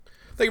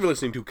Thank you for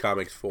listening to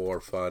Comics for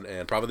Fun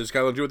and Profit. This is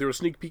Kyle and Joe with your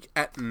sneak peek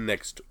at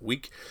next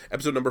week.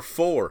 Episode number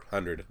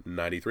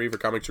 493 for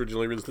Comics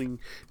originally releasing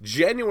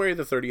January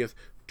the 30th,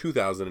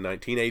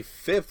 2019. A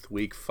fifth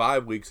week,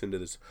 5 weeks into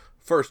this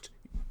first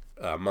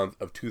month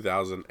of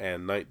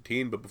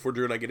 2019. But before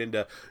Drew and I get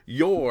into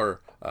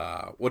your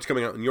what's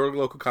coming out in your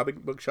local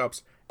comic book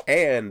shops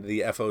and the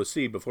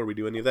FOC, before we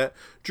do any of that,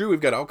 Drew, we've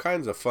got all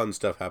kinds of fun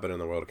stuff happening in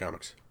the world of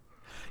comics.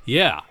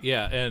 Yeah,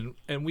 and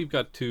we've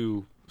got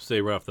to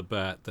say right off the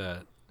bat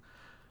that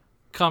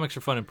Comics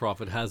for Fun and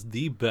Profit has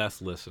the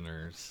best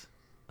listeners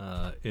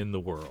in the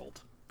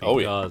world.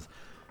 Because,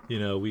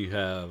 we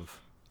have,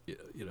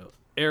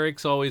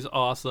 Eric's always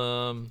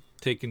awesome,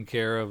 taking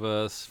care of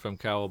us from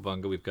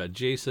Cowabunga. We've got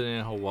Jason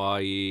in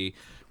Hawaii.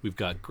 We've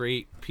got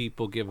great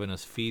people giving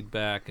us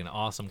feedback and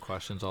awesome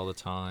questions all the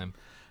time.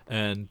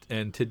 And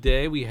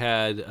today we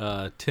had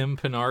Tim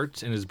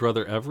Penart and his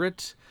brother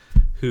Everett,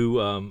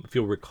 who, if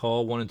you'll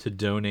recall, wanted to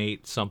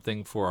donate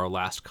something for our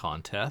last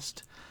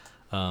contest.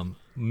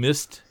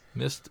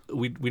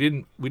 We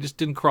just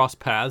didn't cross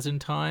paths in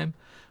time,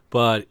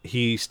 but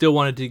he still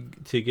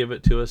wanted to give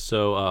it to us.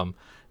 So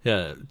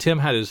Tim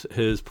had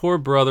his poor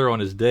brother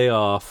on his day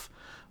off,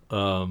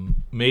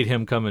 made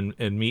him come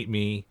and meet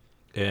me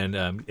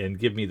and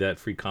give me that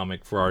free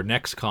comic for our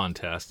next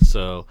contest.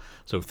 So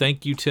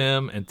thank you,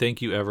 Tim, and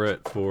thank you,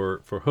 Everett,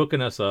 for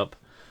hooking us up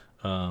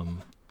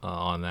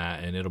on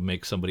that, and it'll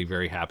make somebody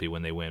very happy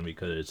when they win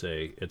because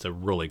it's a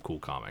really cool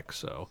comic.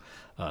 So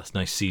it's a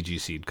nice CG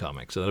Seed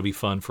comic. So that'll be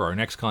fun for our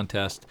next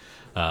contest.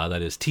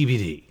 That is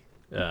TBD.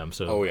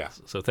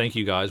 So thank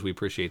you guys. We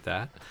appreciate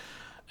that.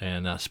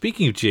 And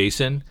speaking of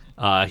Jason,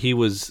 he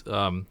was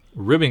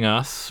ribbing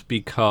us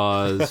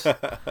because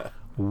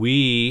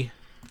we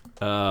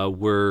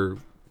were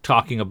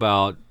talking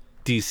about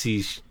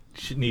DC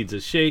needs a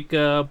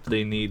shakeup.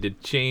 They need to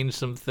change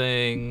some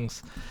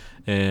things.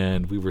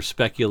 And we were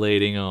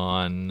speculating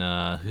on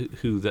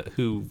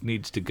who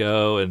needs to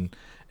go,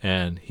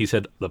 and he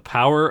said the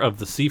power of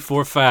the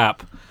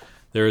C4FAP.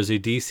 There is a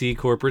DC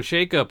corporate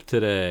shakeup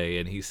today,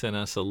 and he sent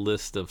us a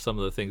list of some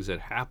of the things that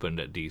happened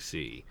at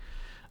DC.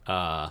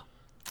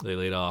 They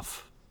laid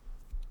off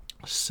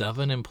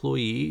 7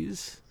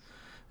 employees,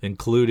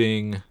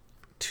 including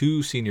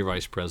 2 senior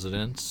vice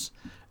presidents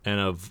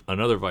and of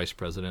another vice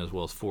president, as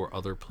well as 4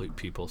 other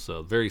people.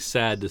 So very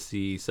sad to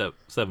see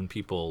 7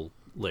 people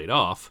laid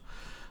off.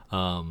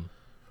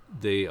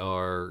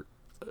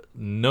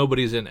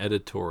 Nobody's in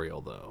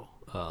editorial though.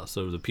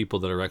 So the people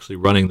that are actually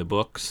running the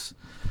books,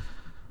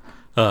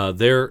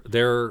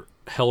 they're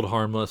held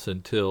harmless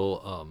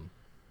until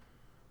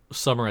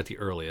summer at the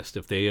earliest.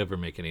 If they ever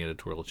make any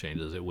editorial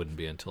changes, it wouldn't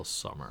be until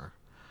summer.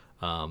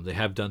 They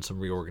have done some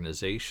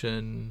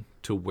reorganization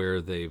to where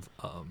they've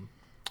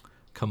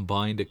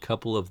combined a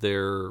couple of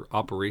their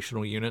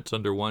operational units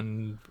under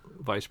one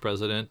vice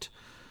president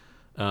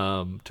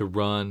to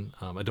run.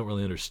 I don't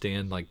really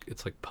understand,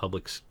 it's like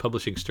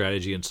publishing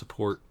strategy and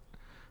support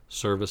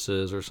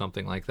services or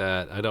something like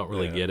that. I don't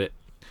really get it,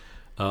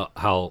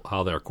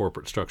 how their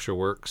corporate structure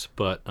works.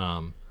 But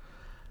from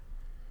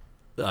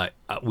the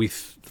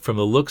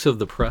looks of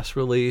the press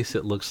release,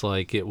 it looks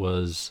like it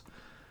was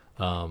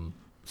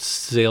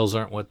sales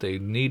aren't what they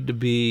need to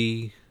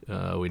be.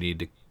 We need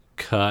to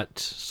cut.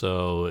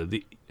 So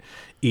the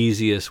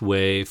easiest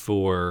way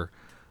for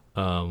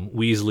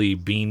Weasley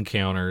bean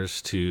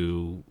counters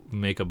to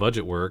make a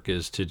budget work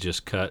is to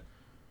just cut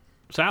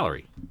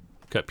salary,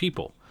 cut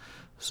people.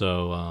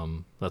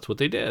 So that's what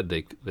they did.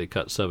 They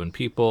cut 7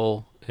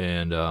 people,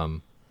 and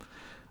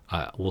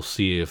we'll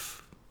see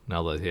if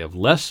now that they have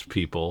less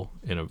people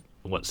in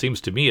what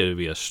seems to me to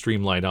be a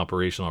streamlined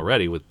operation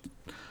already with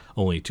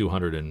only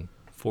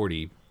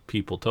 240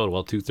 people total.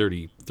 Well,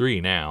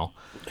 233 now.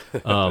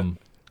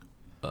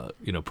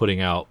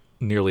 Putting out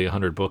nearly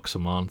 100 books a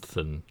month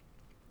and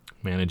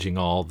managing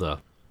all the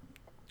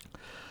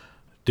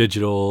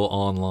digital,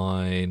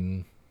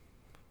 online,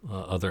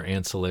 other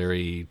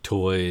ancillary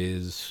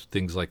toys,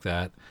 things like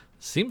that.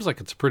 Seems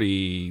like it's a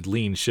pretty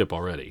lean ship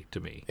already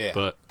to me. Yeah.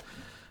 But,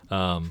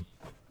 I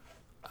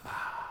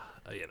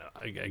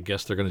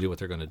guess they're going to do what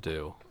they're going to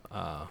do.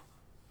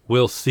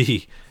 We'll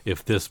see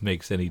if this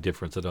makes any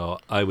difference at all.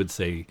 I would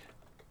say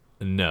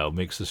no.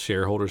 Makes the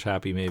shareholders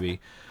happy maybe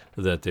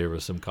that there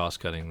was some cost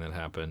cutting that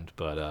happened,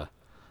 but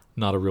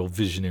not a real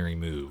visionary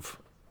move.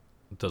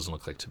 It doesn't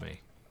look like to me.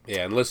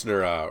 Yeah, and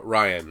listener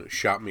Ryan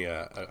shot me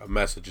a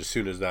message as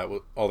soon as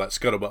all that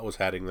scuttlebutt was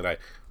happening that I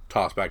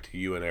tossed back to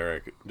you and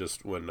Eric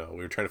just when we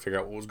were trying to figure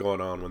out what was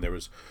going on when there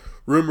was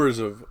rumors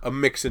of a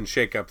mix and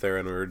shake up there,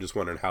 and we were just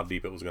wondering how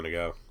deep it was going to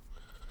go.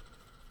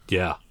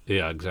 Yeah,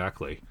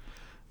 exactly.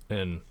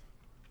 And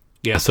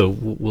so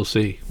we'll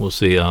see. We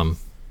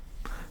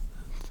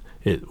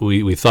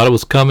thought it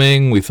was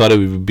coming. We thought it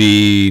would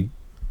be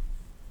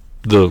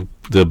the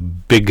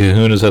big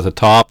kahunas at the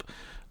top.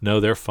 No,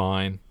 they're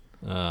fine.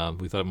 We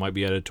thought it might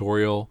be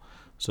editorial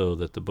so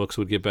that the books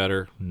would get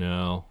better.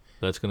 No,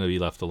 that's going to be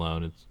left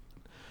alone. It's,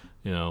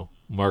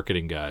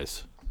 marketing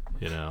guys,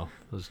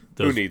 those,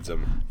 who needs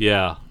them?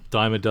 Yeah,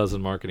 dime a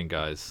dozen marketing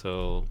guys.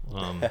 So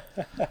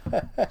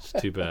it's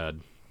too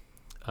bad.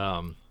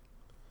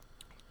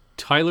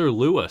 Tyler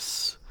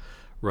Lewis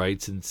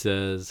writes and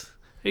says,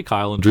 "Hey,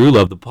 Kyle and Drew,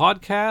 love the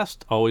podcast.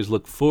 Always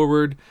look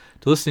forward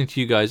to listening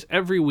to you guys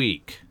every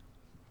week.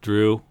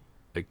 Drew,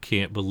 I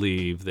can't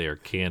believe they are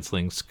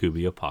canceling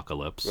Scooby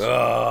Apocalypse.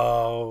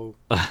 Oh.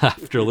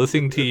 After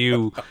listening to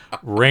you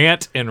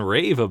rant and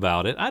rave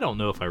about it, I don't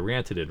know if I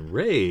ranted and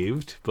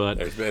raved, but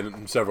There's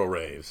been several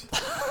raves.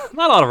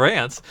 not a lot of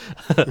rants.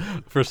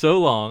 For so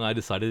long, I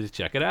decided to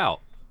check it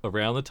out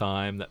around the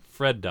time that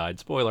Fred died.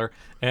 Spoiler,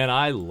 and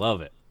I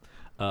love it.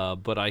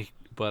 But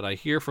I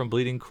hear from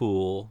Bleeding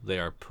Cool they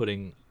are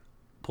pulling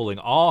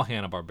all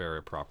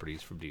Hanna-Barbera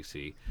properties from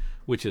DC,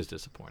 which is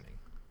disappointing.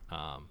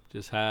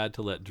 Just had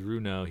to let Drew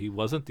know he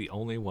wasn't the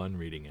only one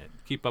reading it.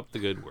 Keep up the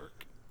good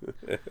work."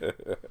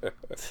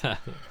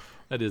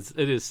 It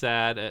is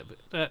sad.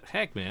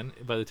 Heck, man,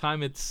 by the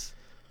time it's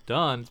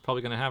done, it's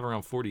probably going to have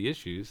around 40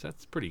 issues.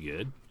 That's pretty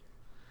good.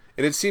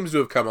 And it seems to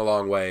have come a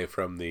long way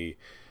from the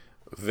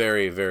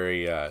very,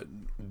 very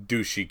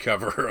douchey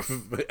cover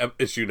of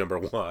issue number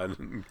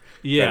 1.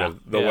 Yeah. Kind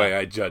of the way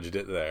I judged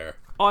it there.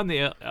 On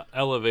the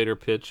elevator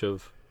pitch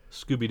of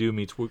Scooby-Doo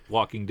meets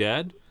Walking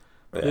Dead,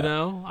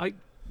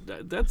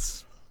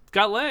 that's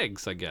got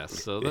legs, I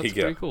guess. So that's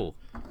pretty cool.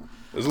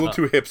 It was a little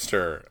too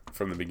hipster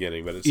from the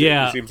beginning, but it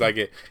seems like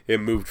it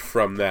moved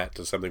from that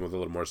to something with a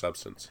little more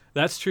substance.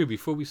 That's true.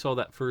 Before we saw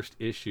that first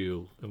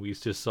issue, and we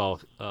just saw,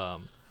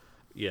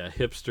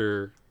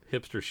 hipster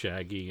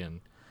Shaggy,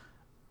 and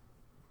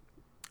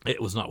it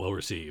was not well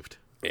received.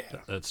 Yeah,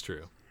 that's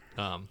true.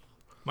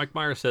 Mike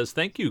Meyer says,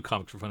 "Thank you,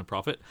 Comics for Fun and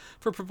Profit,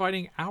 for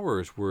providing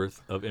hours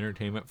worth of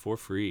entertainment for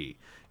free.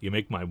 You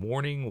make my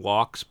morning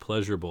walks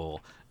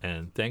pleasurable,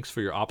 and thanks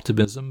for your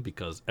optimism,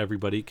 because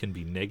everybody can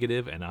be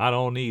negative, and I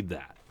don't need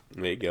that."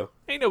 There you go.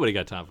 Ain't nobody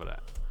got time for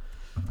that.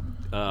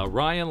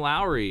 Ryan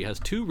Lowry has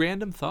 2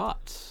 random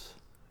thoughts.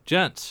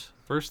 Gents,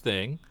 first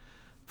things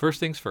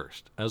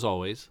first. As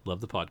always,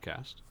 love the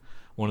podcast.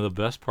 One of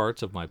the best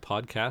parts of my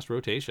podcast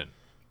rotation.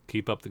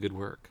 Keep up the good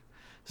work.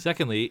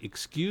 Secondly,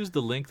 excuse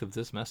the length of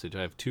this message.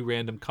 I have 2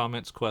 random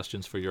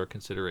questions for your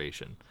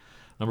consideration.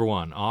 Number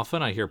 1,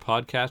 often I hear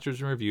podcasters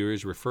and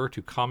reviewers refer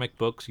to comic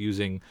books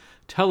using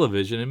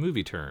television and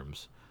movie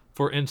terms.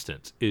 For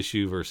instance,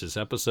 issue versus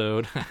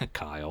episode,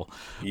 Kyle,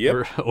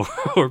 yep.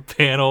 or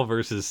panel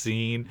versus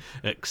scene,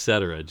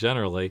 etc.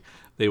 Generally,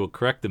 they will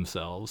correct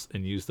themselves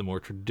and use the more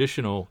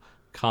traditional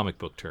comic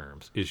book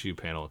terms, issue,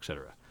 panel,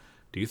 etc.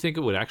 Do you think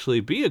it would actually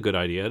be a good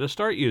idea to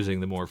start using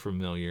the more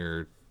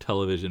familiar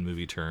television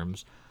movie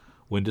terms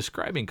when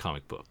describing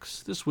comic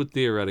books? This would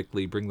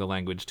theoretically bring the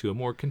language to a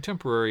more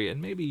contemporary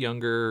and maybe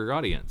younger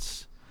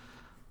audience.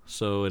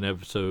 So in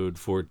episode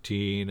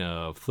 14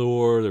 of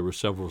Thor, there were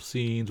several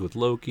scenes with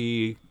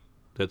Loki,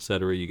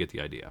 etc. You get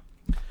the idea.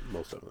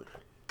 Most definitely.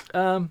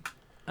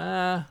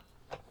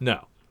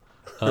 No.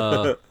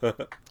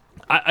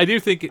 I do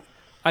think...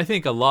 I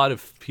think a lot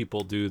of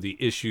people do the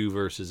issue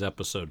versus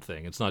episode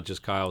thing. It's not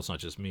just Kyle. It's not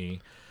just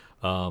me.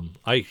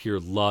 I hear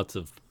lots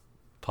of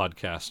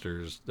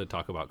podcasters that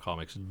talk about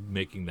comics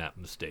making that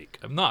mistake.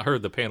 I've not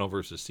heard the panel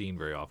versus scene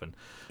very often.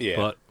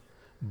 Yeah.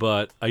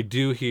 But I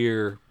do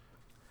hear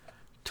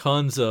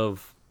tons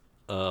of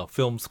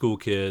film school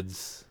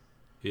kids,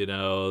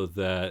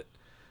 that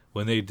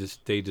when they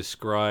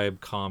describe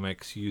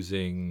comics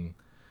using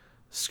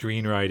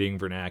screenwriting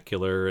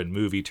vernacular and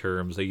movie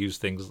terms, they use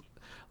things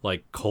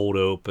like cold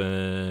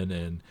open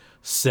and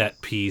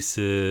set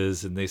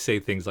pieces, and they say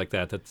things like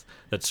that.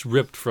 That's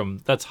ripped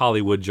from, that's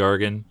Hollywood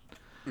jargon.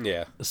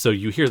 Yeah. So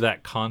you hear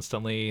that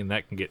constantly, and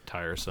that can get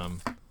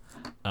tiresome.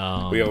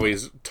 We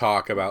always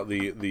talk about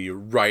the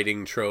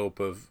writing trope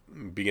of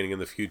beginning in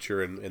the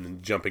future and then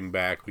jumping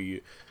back.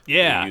 We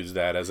use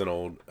that as an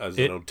old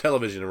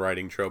television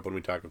writing trope when we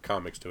talk of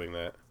comics doing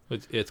that.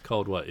 It's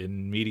called what?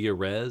 In media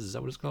res? Is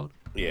that what it's called?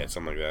 Yeah,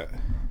 something like that.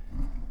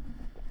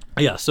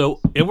 Yeah,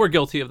 and we're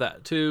guilty of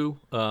that too.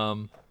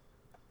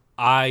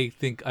 I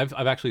think I've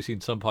actually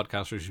seen some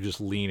podcasters who just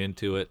lean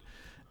into it,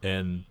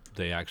 and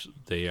they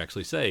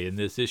actually say in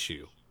this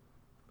issue,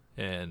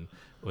 and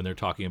when they're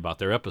talking about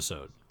their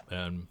episode,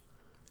 and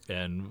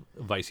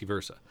vice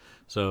versa.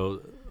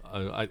 So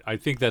I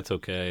think that's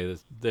okay.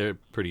 They're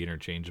pretty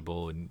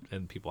interchangeable,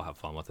 and people have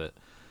fun with it.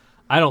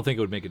 I don't think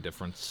it would make a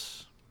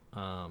difference,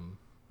 as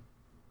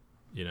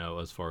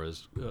far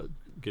as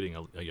getting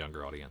a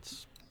younger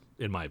audience,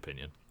 in my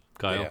opinion.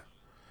 Kyle?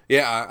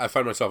 Yeah, I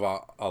find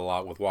myself a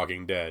lot with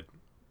Walking Dead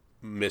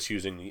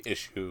misusing the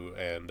issue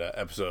and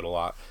episode a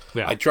lot.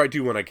 Yeah. I try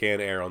to, when I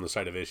can, err on the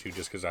side of issue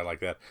just because I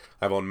like that.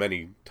 I've on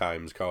many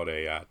times called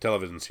a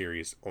television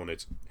series on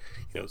its,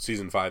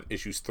 season 5,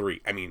 issues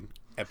 3. I mean,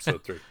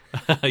 episode 3.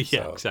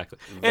 Yeah, so exactly.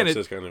 That's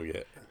just kind of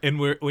it. And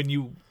when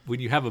you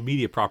have a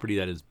media property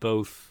that has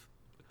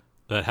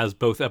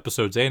both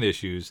episodes and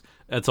issues,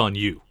 that's on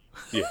you.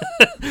 Yeah.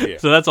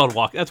 So that's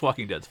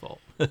Walking Dead's fault.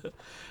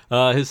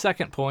 His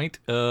second point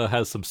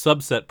has some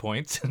subset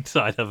points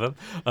inside of him.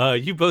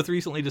 You both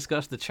recently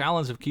discussed the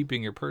challenge of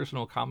keeping your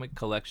personal comic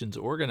collections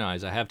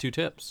organized. I have 2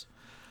 tips.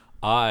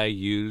 I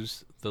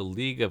use the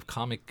League of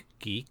Comic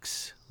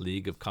Geeks,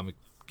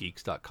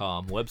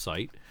 leagueofcomicgeeks.com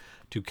website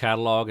to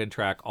catalog and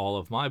track all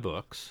of my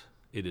books.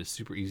 It is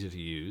super easy to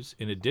use.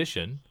 In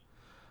addition,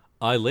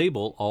 I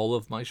label all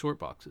of my short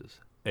boxes,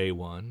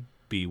 A1,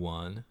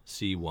 B1,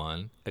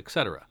 C1,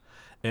 etc.,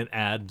 and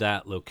add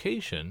that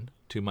location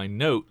to my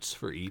notes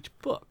for each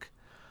book.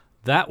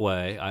 That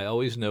way, I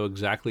always know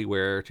exactly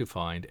where to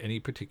find any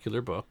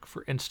particular book.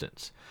 For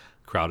instance,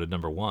 Crowded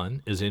number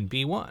 1 is in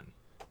B1.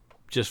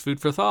 Just food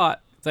for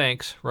thought.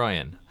 Thanks,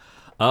 Ryan.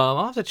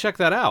 I'll have to check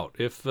that out.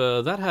 If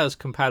that has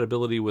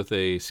compatibility with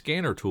a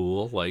scanner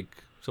tool, like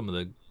some of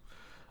the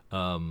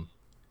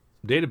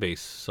database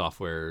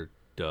software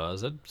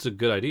does, that's a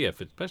good idea.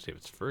 Especially if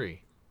it's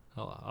free.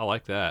 I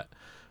like that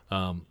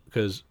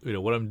because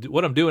what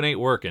I'm doing ain't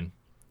working,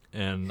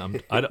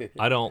 and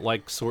I don't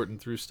like sorting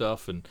through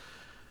stuff and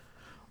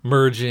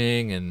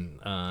merging, and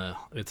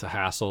it's a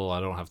hassle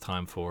I don't have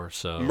time for.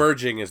 So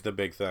merging is the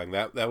big thing.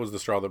 That was the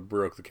straw that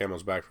broke the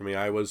camel's back for me.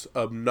 I was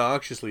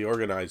obnoxiously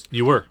organized.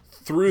 You were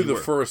through the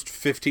first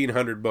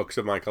 1,500 books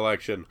of my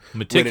collection,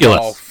 meticulous, when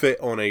it all fit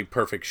on a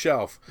perfect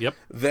shelf. Yep.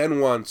 Then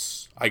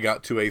once I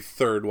got to a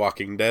third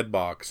Walking Dead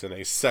box and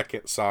a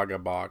second Saga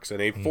box and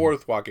a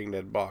fourth Walking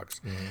Dead box,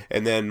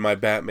 and then my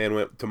Batman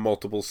went to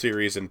multiple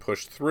series and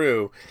pushed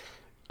through.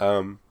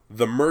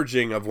 The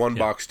merging of one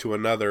box to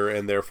another,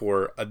 and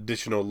therefore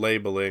additional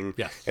labeling,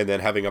 and then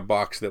having a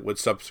box that would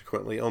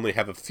subsequently only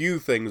have a few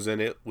things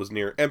in it was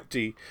near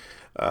empty,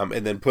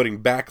 and then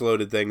putting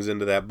backloaded things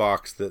into that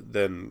box that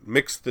then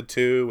mixed the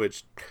two,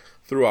 which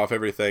threw off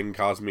everything,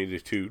 caused me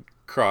to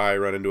cry,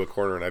 run into a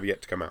corner, and I've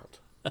yet to come out.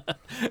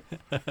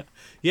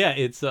 Yeah,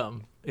 it's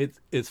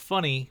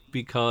funny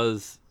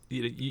because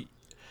when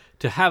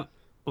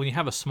you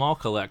have a small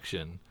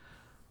collection,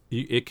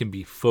 it can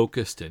be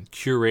focused and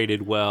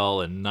curated well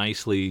and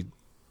nicely.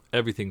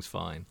 Everything's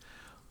fine.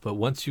 But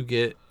once you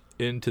get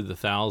into the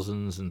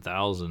thousands and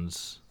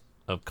thousands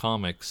of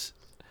comics,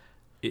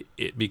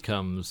 it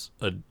becomes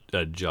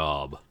a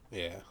job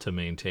to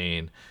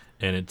maintain.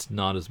 And it's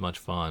not as much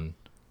fun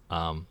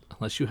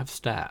unless you have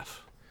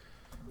staff.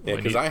 Yeah,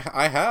 because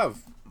I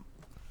have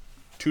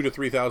 2,000 to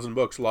 3,000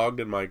 books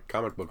logged in my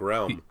comic book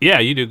realm. Yeah,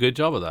 you do a good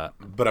job of that.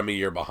 But I'm a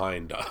year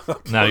behind.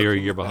 Now you're a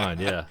year behind,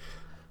 yeah.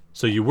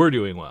 So you were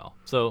doing well.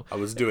 So I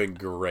was doing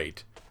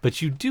great.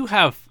 But you do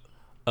have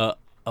a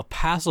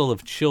passel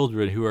of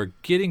children who are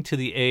getting to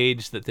the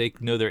age that they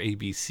know their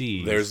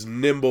ABCs. Their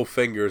nimble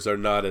fingers are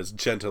not as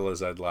gentle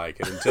as I'd like,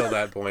 and until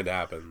that point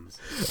happens.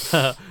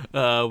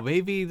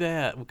 Maybe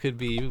that could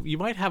be... You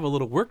might have a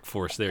little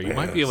workforce there. You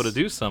might be able to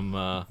do some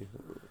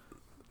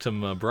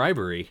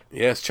bribery.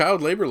 Yes,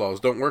 child labor laws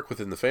don't work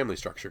within the family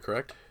structure,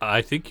 correct?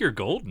 I think you're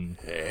golden.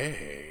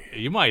 Hey.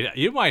 You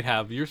might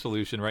have your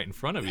solution right in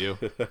front of you.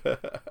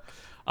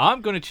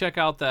 I'm going to check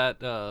out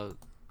that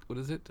what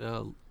is it?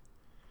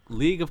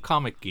 League of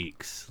Comic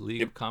Geeks,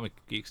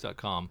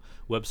 leagueofcomicgeeks.com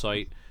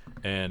website,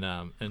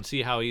 and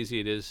see how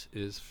easy it is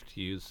to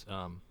use.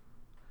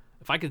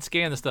 If I can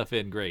scan the stuff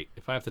in, great.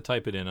 If I have to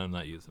type it in, I'm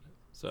not using it.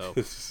 So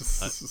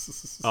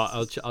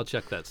I'll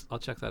check that. I'll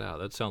check that out.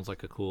 That sounds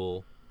like a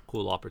cool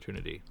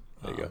opportunity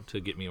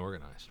to get me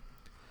organized.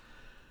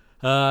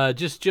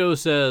 Just Joe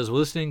says,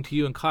 listening to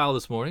you and Kyle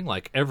this morning,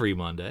 like every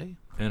Monday,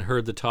 and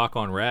heard the talk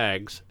on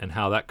Rags and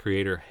how that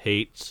creator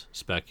hates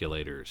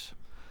speculators.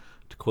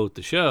 To quote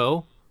the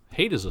show,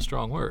 hate is a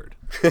strong word.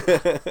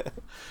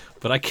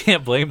 But I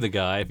can't blame the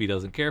guy if he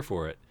doesn't care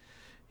for it.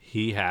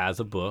 He has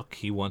a book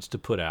he wants to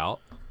put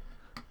out,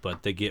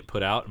 but they get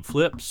put out and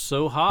flipped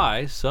so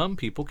high, some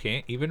people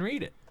can't even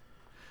read it.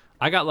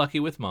 I got lucky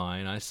with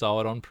mine. I saw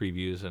it on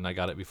previews, and I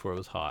got it before it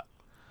was hot.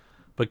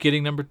 But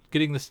getting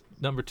this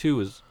number 2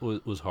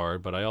 was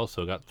hard, but I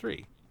also got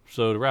 3.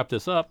 So to wrap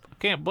this up, I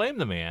can't blame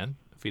the man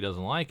if he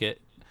doesn't like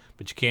it,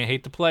 but you can't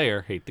hate the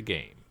player, hate the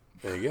game.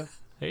 There you go.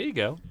 There you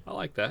go. I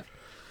like that.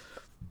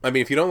 I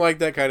mean, if you don't like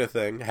that kind of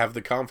thing, have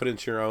the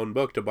confidence in your own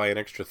book to buy an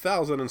extra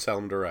 1,000 and sell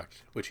them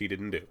direct, which he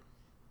didn't do.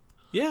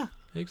 Yeah,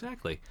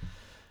 exactly.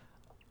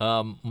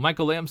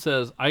 Michael Lamb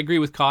says, I agree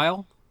with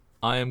Kyle.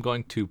 I am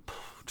going to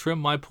trim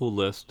my pull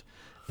list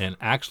and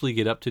actually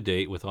get up to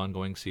date with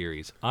ongoing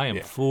series. I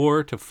am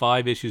 4 to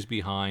 5 issues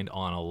behind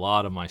on a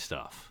lot of my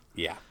stuff.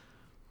 Yeah.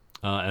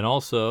 And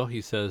also,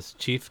 he says,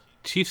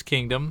 Chiefs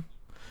Kingdom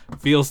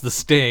feels the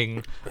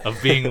sting of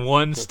being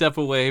one step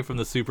away from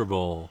the Super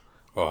Bowl.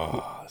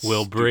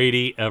 Will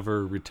Brady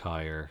ever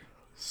retire?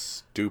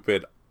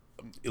 Stupid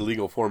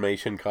illegal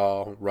formation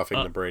call,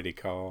 roughing the Brady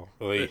call.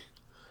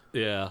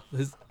 Yeah.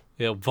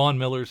 Von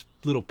Miller's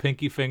little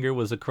pinky finger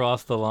was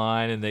across the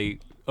line, and they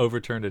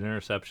overturned an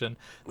interception.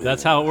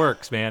 That's how it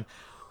works, man.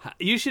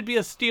 You should be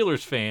a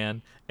Steelers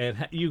fan,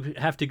 and you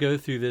have to go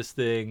through this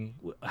thing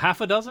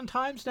half a dozen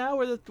times now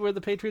where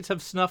the Patriots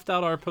have snuffed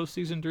out our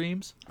postseason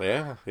dreams.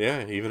 Yeah.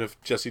 Even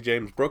if Jesse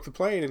James broke the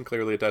plane and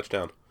clearly a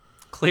touchdown.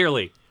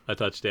 Clearly a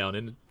touchdown,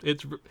 and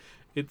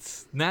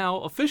it's now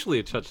officially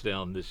a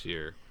touchdown this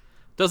year.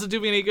 Doesn't do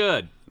me any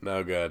good.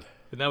 No good.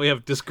 Now we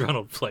have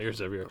disgruntled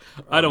players everywhere.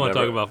 I don't want to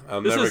talk about.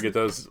 I'll never get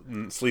those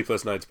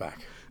sleepless nights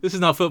back. This is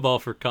not football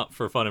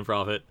for fun and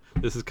profit.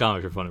 This is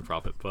comics for fun and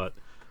profit. But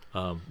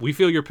we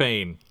feel your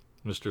pain,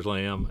 Mr.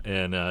 Lamb,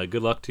 and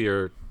good luck to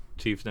your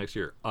Chiefs next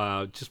year.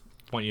 Just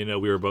want you to know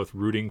we were both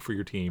rooting for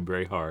your team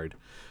very hard,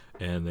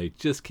 and they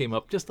just came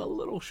up just a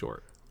little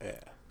short. Yeah.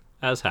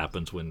 As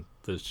happens when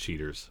there's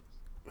cheaters.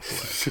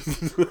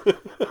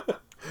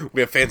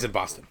 We have fans in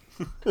Boston.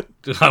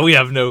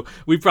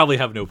 We probably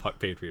have no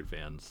Patriot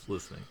fans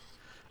listening.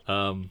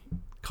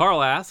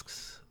 Carl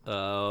asks,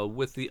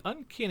 with the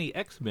Uncanny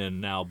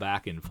X-Men now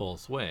back in full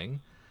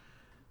swing,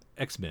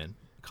 X-Men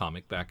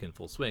comic back in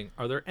full swing,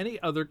 are there any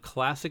other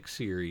classic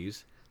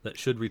series that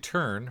should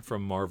return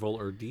from Marvel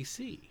or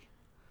DC?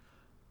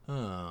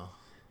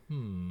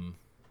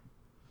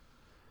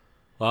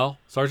 Well,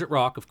 Sergeant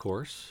Rock, of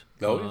course.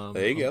 Oh,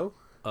 there you go.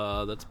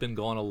 That's been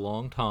going a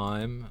long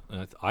time.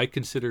 I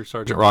consider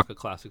Sergeant Rock a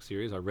classic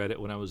series. I read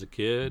it when I was a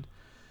kid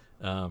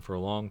for a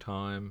long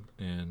time,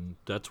 and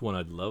that's one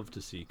I'd love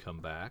to see come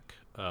back.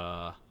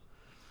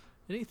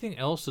 Anything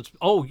else that's...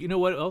 Oh, you know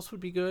what else would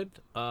be good?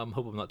 Hope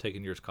I'm not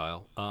taking yours,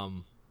 Kyle.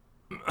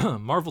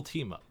 Marvel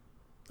Team Up.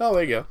 Oh,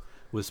 there you go.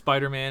 With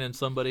Spider-Man and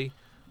somebody.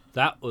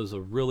 That was a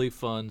really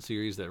fun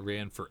series that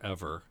ran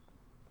forever,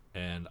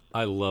 and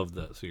I loved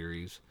that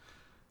series.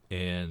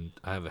 And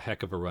I have a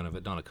heck of a run of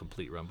it. Not a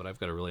complete run, but I've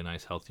got a really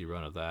nice, healthy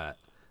run of that.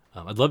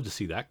 I'd love to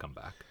see that come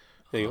back.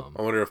 There you go.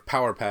 I wonder if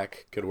Power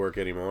Pack could work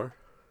anymore.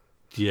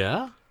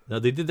 Yeah. No,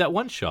 they did that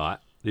one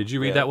shot. Did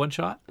you read that one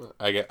shot?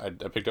 I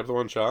picked up the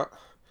one shot.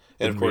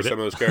 And, of course, some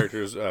of those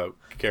characters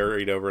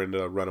carried over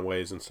into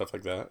Runaways and stuff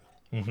like that.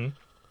 Mm-hmm.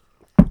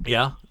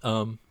 Yeah.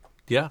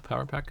 Yeah,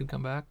 Power Pack could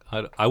come back.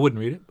 I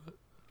wouldn't read it, but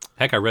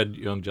heck, I read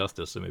Young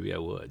Justice, so maybe I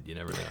would. You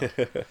never know.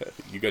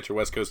 You got your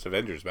West Coast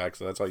Avengers back,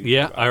 so that's all you.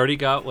 Yeah, I already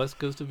got West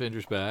Coast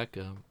Avengers back.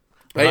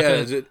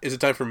 Is it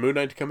time for Moon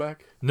Knight to come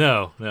back?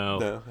 No.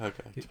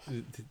 Okay.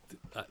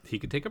 He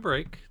could take a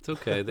break. It's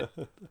okay.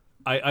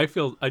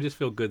 I just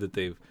feel good that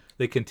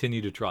they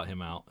continue to trot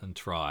him out and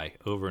try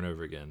over and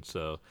over again.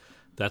 So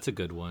that's a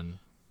good one.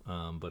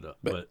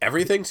 But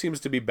everything seems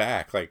to be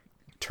back. Like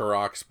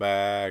Turok's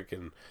back,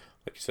 and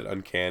like you said,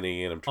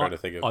 Uncanny. And I'm trying to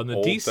think of on the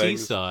old DC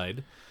things.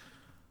 side.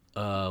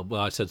 Well,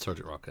 I said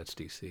Sergeant Rock. That's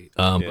DC.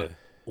 But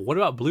what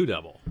about Blue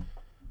Devil?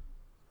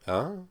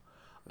 Oh,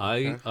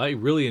 okay. I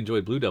really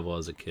enjoyed Blue Devil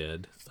as a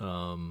kid.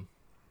 I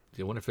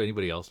wonder if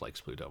anybody else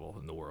likes Blue Devil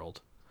in the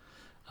world.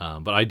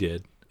 But I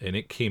did, and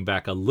it came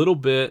back a little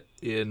bit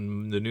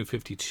in the New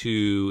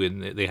 52,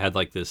 and they had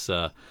like this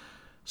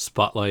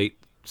Spotlight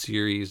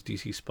series,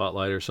 DC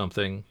Spotlight or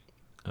something,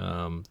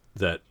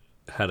 that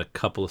had a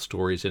couple of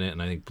stories in it,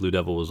 and I think Blue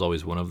Devil was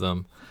always one of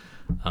them.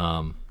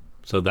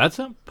 So that's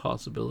a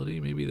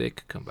possibility. Maybe they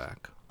could come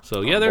back.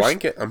 So yeah,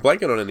 I'm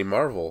blanking on any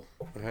Marvel.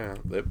 Yeah,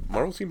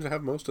 Marvel seems to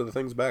have most of the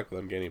things back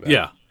with Uncanny back.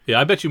 Yeah.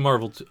 I bet you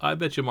Marvel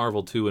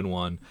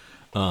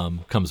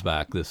 2-in-1 comes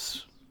back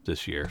this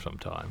year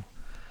sometime.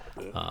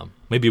 Yeah.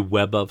 Maybe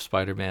Web of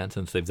Spider-Man,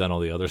 since they've done all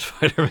the other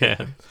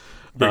Spider-Man.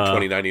 Bring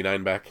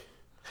 2099 back.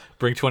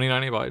 Bring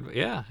 2099 back.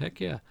 Yeah,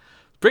 heck yeah.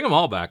 Bring them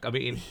all back. I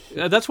mean,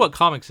 that's what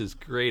comics is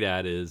great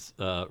at, is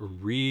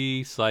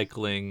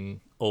recycling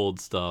old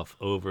stuff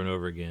over and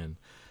over again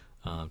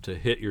to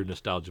hit your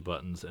nostalgia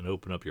buttons and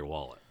open up your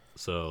wallet.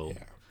 So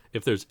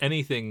if there's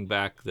anything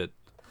back that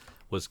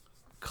was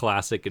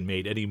classic and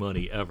made any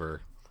money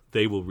ever,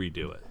 they will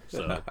redo it.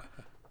 So,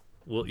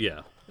 well,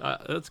 yeah,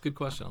 that's a good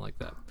question. I like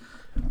that.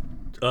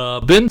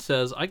 Ben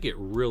says, I get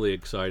really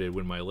excited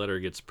when my letter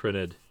gets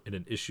printed in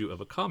an issue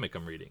of a comic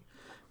I'm reading.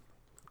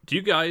 Do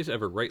you guys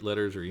ever write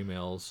letters or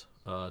emails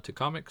to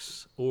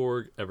comics,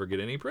 or ever get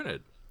any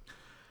printed?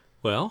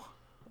 Well,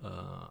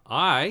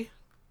 I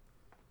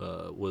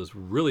was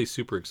really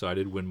super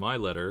excited when my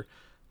letter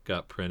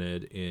got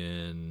printed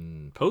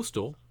in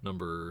Postal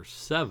number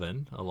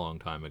 7 a long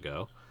time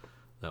ago.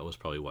 That was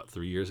probably,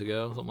 3 years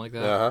ago, something like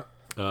that?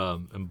 Uh-huh.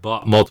 And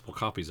bought multiple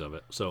copies of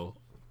it. So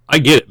I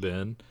get it,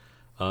 Ben.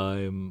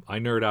 I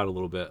nerd out a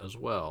little bit as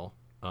well.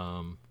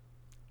 And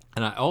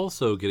I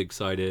also get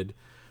excited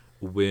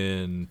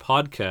when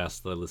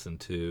podcasts that I listen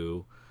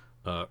to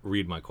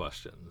read my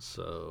questions.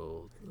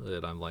 So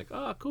that I'm like,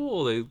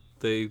 cool.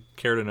 They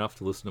cared enough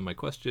to listen to my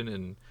question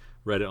and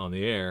read it on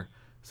the air.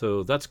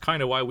 So that's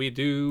kind of why we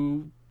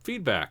do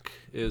feedback,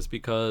 is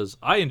because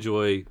I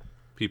enjoy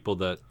people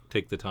that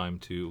take the time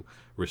to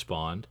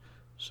respond.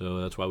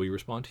 So that's why we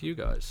respond to you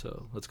guys.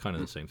 So that's kind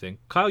of the same thing.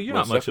 Kyle, you're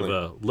not much of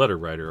a letter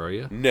writer, are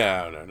you?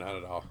 No, not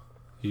at all.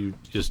 You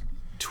just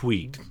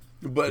tweet.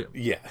 But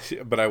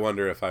but I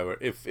wonder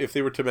if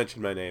they were to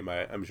mention my name,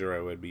 I'm sure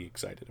I would be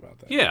excited about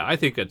that. Yeah, I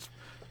think it's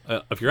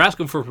if you're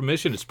asking for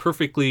permission, it's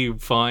perfectly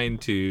fine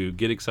to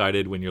get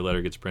excited when your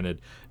letter gets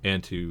printed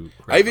and to.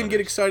 I even get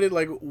excited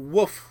like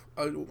Wolf.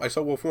 I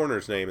saw Wolf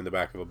Warner's name in the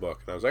back of a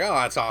book, and I was like, "Oh,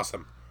 that's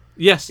awesome."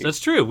 Yes, that's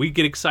true. We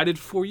get excited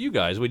for you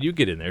guys when you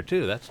get in there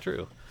too. That's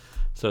true.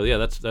 So yeah,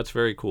 that's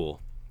very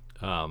cool.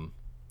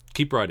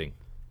 Keep writing.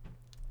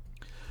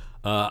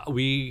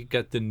 We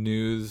got the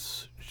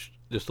news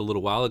just a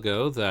little while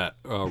ago that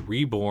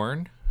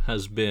Reborn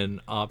has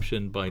been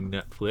optioned by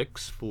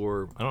Netflix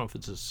for, I don't know if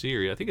it's a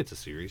series. I think it's a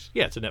series.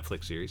 Yeah, it's a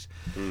Netflix series.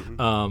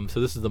 So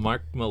this is the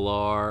Mark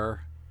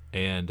Millar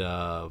and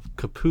Greg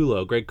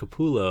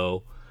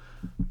Capullo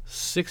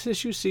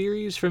 6-issue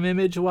series from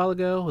Image a while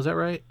ago. Was that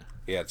right?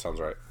 Yeah, it sounds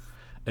right.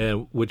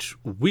 And which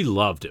we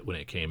loved it when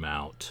it came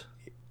out.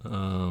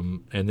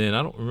 And then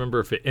I don't remember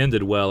if it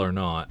ended well or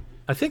not.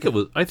 I think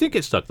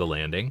it stuck the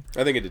landing.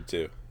 I think it did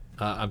too.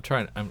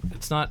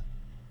 It's not.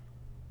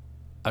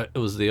 It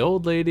was the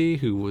old lady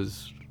who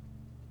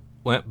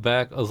went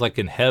back. I was like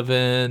in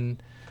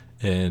heaven,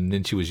 and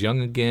then she was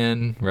young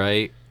again,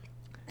 right?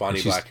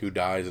 Bonnie Black, who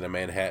dies in a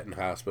Manhattan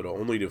hospital,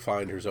 only to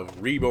find herself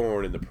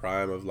reborn in the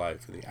prime of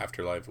life in the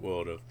afterlife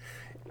world of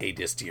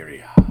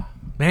Adisteria.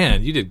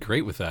 Man, you did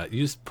great with that.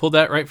 You just pulled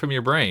that right from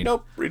your brain.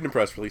 Nope, reading the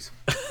press release.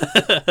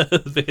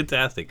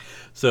 Fantastic.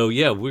 So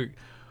yeah,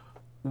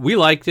 we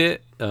liked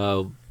it.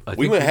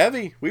 We went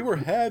heavy. We were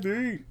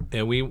heavy,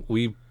 and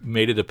we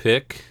made it a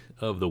pick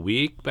of the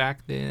week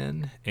back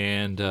then.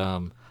 And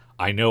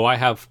I know I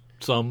have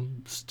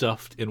some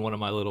stuffed in one of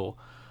my little.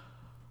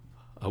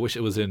 I wish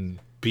it was in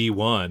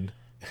B1,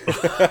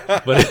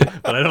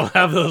 but I don't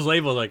have those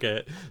labeled like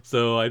it,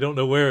 so I don't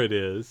know where it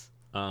is.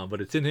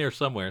 But it's in here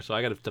somewhere, so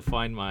I got to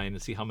find mine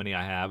and see how many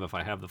I have. If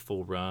I have the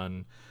full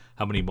run,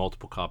 how many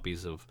multiple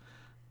copies of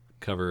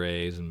cover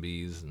A's and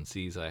B's and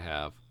C's I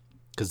have.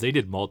 Because they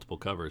did multiple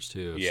covers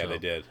too. Yeah, they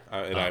did,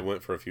 and I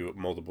went for a few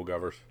multiple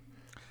covers.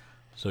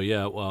 So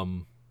yeah,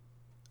 and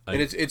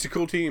it's a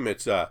cool team.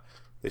 It's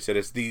they said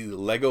it's the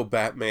Lego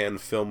Batman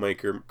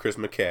filmmaker Chris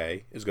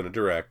McKay is going to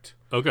direct.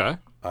 Okay.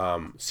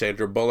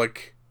 Sandra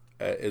Bullock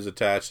is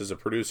attached as a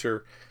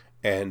producer,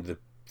 and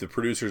the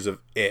producers of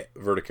It,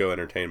 Vertigo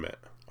Entertainment,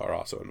 are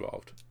also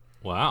involved.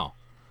 Wow.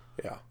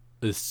 Yeah.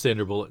 Is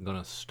Sandra Bullock going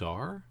to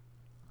star?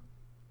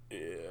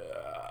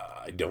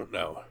 I don't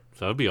know.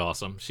 So that'd be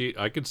awesome.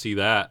 I could see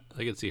that.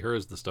 I could see her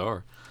as the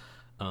star.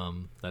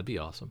 That'd be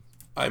awesome.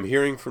 I'm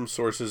hearing from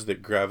sources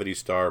that Gravity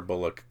star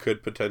Bullock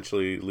could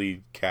potentially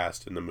lead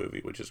cast in the movie,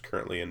 which is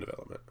currently in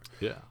development.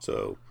 Yeah.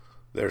 So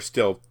they're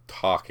still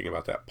talking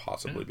about that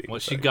possibly being. Well,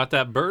 she got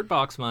that Bird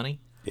Box money.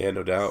 Yeah,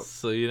 no doubt.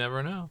 So you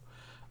never know.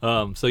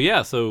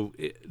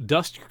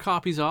 Dust your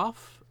copies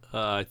off.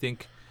 I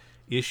think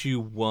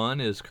issue 1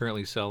 is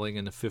currently selling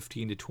in the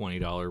 $15 to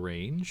 $20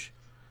 range,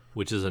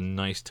 which is a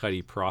nice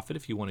tidy profit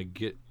if you want to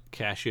get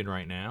cash in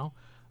right now.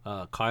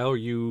 Kyle, are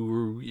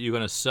you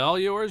going to sell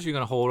yours? Or you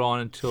going to hold on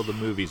until the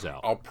movie's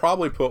out? I'll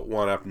probably put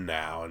one up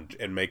now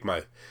and make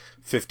my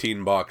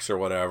 $15 or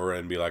whatever,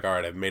 and be like, all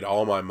right, I've made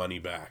all my money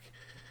back,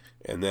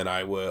 and then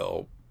I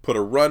will put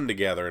a run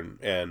together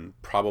and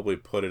probably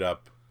put it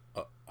up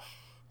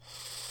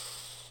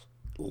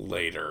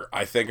later.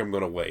 I think I'm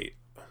going to wait.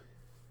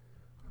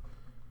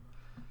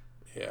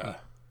 Yeah.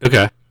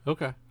 Okay.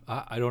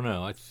 I don't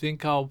know. I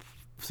think I'll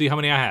see how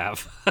many I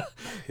have.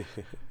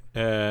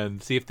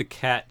 And see if the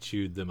cat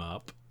chewed them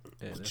up.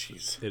 And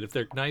if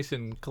they're nice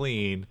and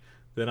clean,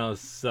 then I'll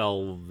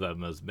sell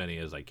them as many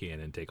as I can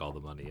and take all the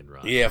money and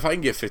run. Yeah, if I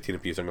can get 15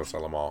 apiece, I'm going to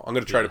sell them all. I'm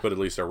going to try to put at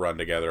least a run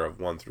together of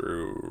 1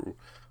 through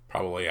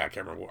probably, I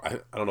can't remember. I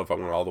don't know if I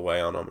went all the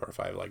way on them or if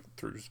I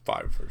through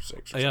 5 or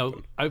 6 or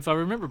something. If I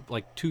remember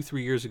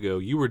 2-3 years ago,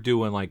 you were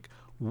doing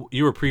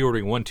you were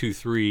pre-ordering 1, 2,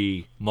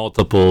 3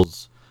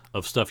 multiples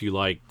of stuff you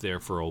liked there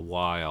for a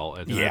while.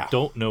 And I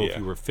don't know if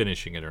you were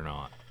finishing it or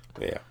not.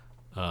 Yeah.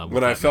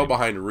 When I fell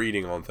behind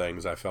reading on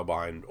things, I fell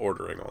behind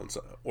ordering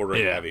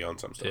heavy on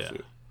some stuff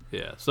too.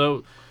 Yeah.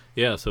 So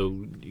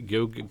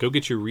go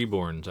get your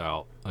Reborns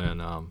out and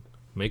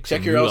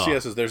check your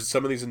LCSs. There's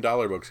some of these in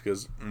dollar books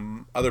because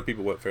other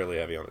people went fairly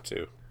heavy on it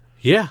too.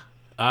 Yeah.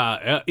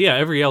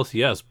 Every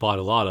LCS bought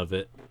a lot of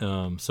it,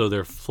 so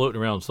they're floating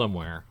around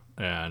somewhere.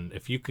 And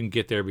if you can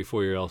get there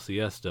before your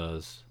LCS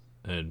does,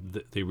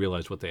 and they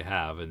realize what they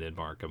have and then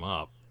mark them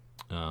up,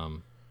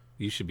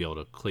 you should be able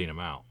to clean them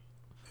out.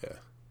 Yeah.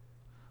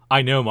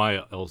 I know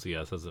my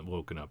LCS hasn't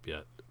woken up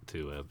yet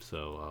to it,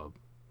 so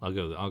I'll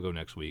go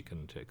next week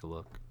and take a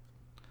look.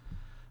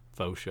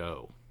 Faux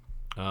show.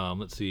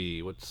 Let's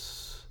see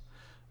what's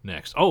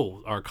next.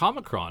 Oh, our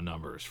Comic-Con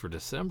numbers for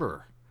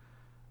December.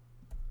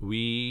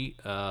 We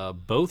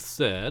both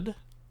said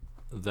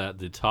that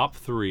the top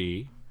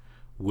 3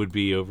 would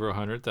be over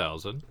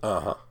 100,000.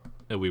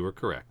 And we were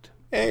correct.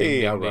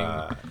 Hey, ding, ding, all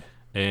right. ding.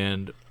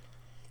 And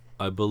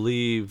I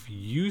believe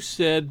you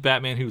said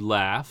Batman Who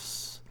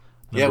Laughs.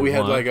 Yeah, we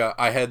had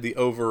I had the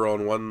over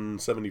on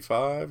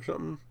 175 or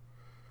something,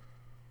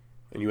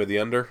 and you had the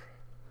under.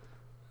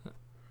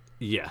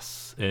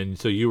 Yes, and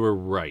so you were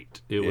right.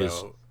 It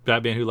was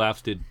Batman Who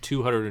Laughs did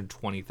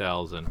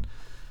 220,000.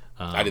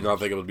 I did not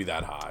think it would be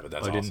that high, but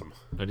that's awesome.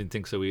 I didn't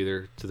think so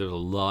either. So there was a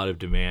lot of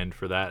demand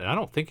for that, and I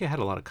don't think it had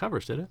a lot of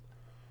covers, did it?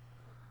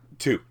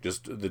 2,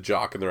 just the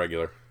Jock and the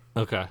regular.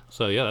 Okay,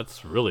 so yeah,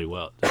 that's really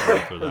well.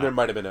 For that. There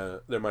might have been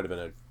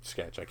a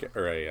sketch,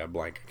 or a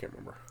blank. I can't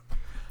remember.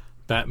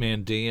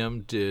 Batman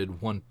Dam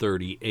did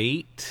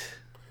 138.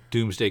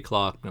 Doomsday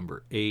Clock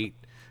number 8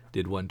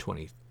 did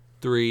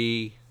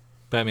 123.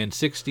 Batman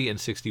 60 and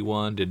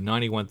 61 did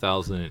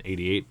 91,000 and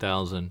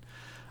 88,000.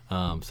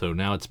 So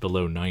now it's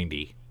below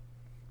 90.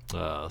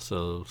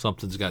 So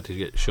something's got to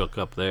get shook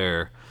up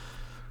there.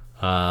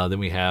 Then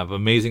we have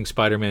Amazing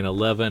Spider-Man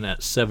 11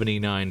 at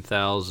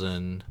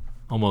 79,000,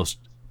 almost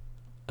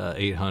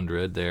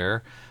 800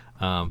 there.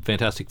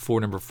 Fantastic Four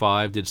number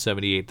 5 did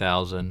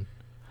 78,000.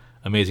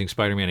 Amazing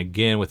Spider-Man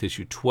again with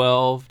issue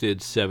 12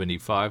 did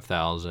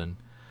 75,000,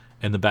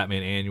 and the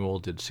Batman Annual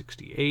did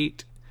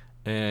 68.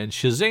 And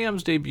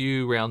Shazam's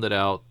debut rounded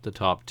out the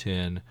top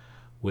 10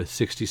 with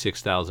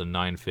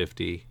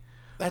 66,950.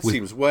 That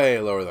seems way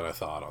lower than I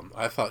thought.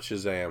 I thought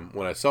Shazam,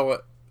 when I saw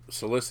it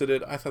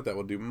solicited, I thought that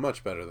would do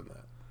much better than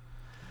that.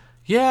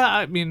 Yeah,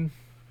 I mean,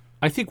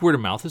 I think word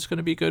of mouth is going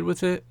to be good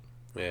with it.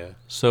 Yeah.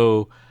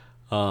 So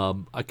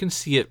I can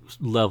see it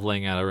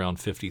leveling at around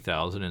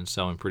 50,000 and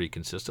selling pretty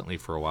consistently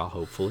for a while,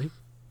 hopefully.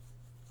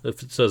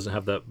 If it doesn't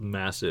have that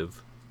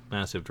massive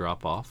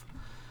drop off.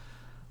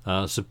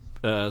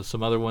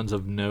 Some other ones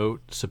of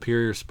note: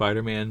 Superior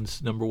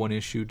Spider-Man's number 1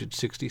 issue did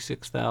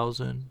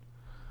 66,000.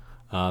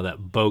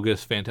 That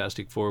bogus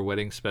Fantastic Four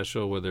wedding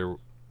special where there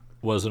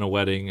wasn't a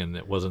wedding and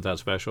it wasn't that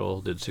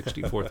special did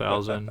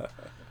 64,000.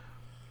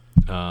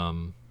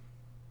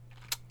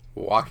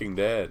 Walking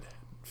Dead,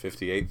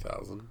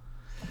 58,000.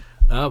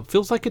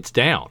 Feels like it's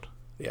down.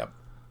 Yep.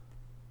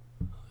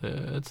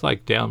 It's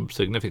like down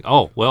significant.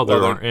 Oh, well,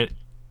 there aren't.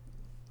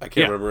 I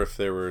can't remember if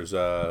there was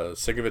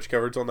Sienkiewicz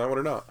coverage on that one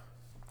or not.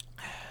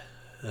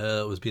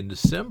 It was in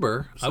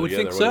December. So, I would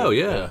think so,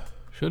 yeah.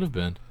 Should have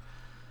been.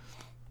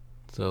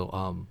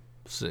 So,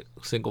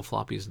 single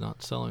floppy's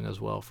not selling as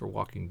well for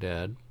Walking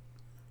Dead.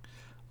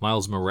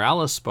 Miles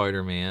Morales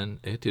Spider-Man,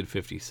 it did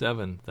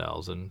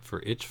 57,000 for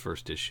its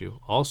first issue.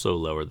 Also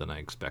lower than I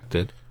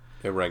expected.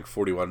 It ranked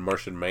 41.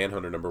 Martian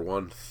Manhunter number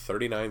 1,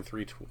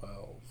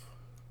 39,312.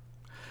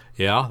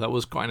 Yeah, that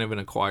was kind of an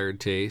acquired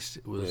taste.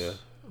 It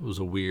was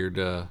a weird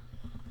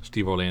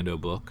Steve Orlando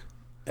book.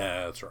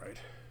 That's right.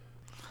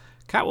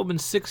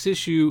 Catwoman's 6th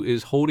issue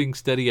is holding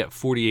steady at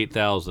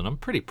 48,000. I'm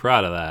pretty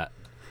proud of that.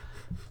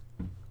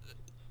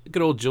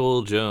 Good old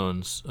Joel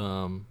Jones,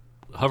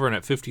 hovering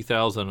at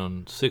 50,000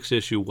 on 6th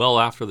issue, well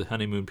after the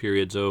honeymoon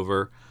period's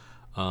over.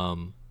 Her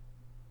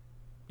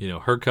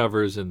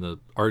covers and the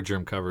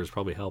Artgerm covers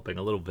probably helping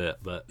a little bit,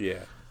 but yeah,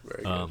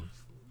 very good.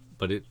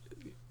 But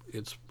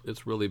it's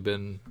really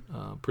been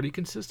pretty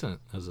consistent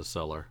as a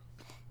seller.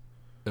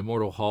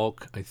 Immortal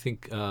Hulk, I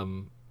think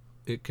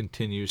it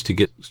continues to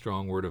get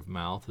strong word of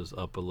mouth, is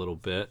up a little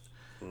bit,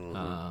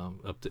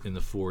 up to in the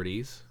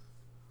 40s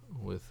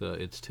with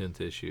its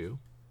 10th issue.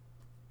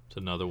 It's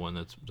another one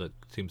that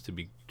seems to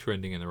be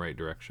trending in the right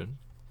direction.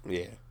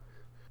 Yeah.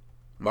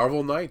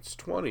 Marvel Knights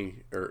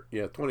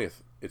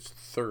 20th. Its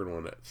third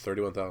one at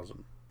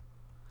 31,000.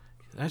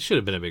 That should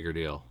have been a bigger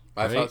deal.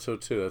 I thought so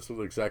too. That's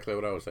exactly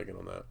what I was thinking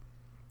on that.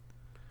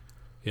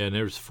 Yeah, and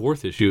there's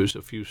 4th issue,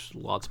 a few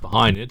slots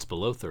behind. It's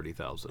below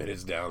 30,000. It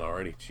is down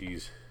already.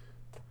 Jeez.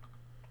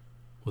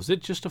 Was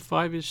it just a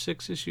 5-ish,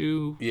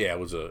 6-issue? Yeah, it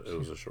was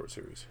a short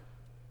series.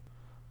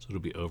 So it'll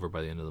be over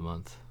by the end of the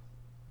month.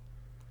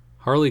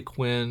 Harley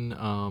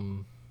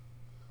Quinn,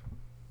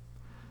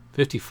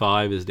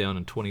 55 is down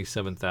in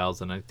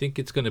 27,000. I think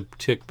it's going to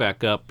tick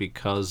back up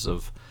because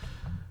of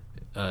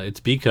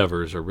its B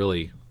covers are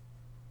really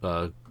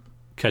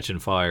catching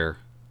fire.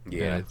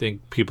 Yeah, and I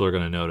think people are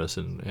going to notice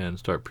and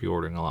start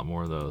pre-ordering a lot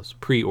more of those.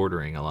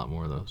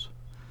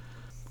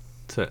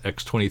 It's at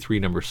X-23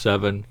 number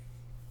 7.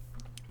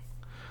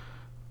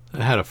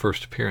 It had a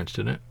first appearance,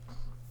 didn't it?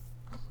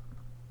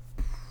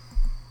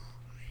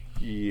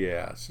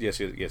 Yes.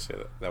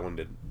 That one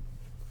did.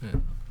 Yeah.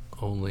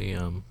 Only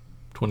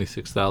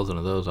 26,000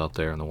 of those out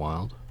there in the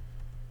wild.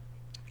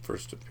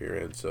 First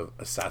appearance of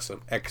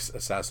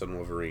ex-assassin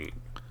Wolverine.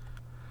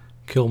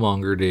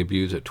 Killmonger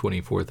debuts at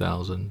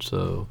 24,000,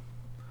 so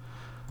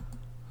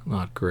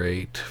not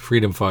great.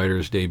 Freedom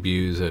Fighters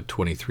debuts at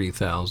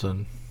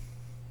 23,000,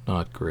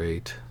 not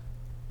great.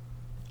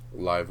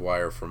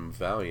 Livewire from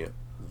Valiant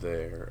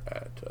there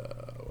at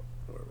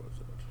where was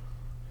it?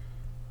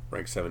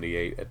 Rank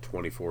 78 at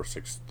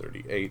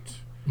 24,638.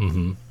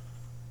 Mm-hmm.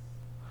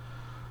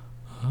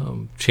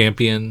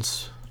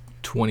 Champions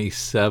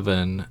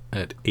 27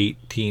 at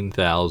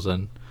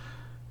 18,000,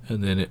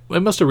 and then it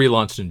must have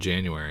relaunched in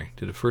January.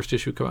 Did the first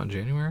issue come out in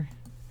January?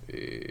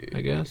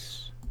 I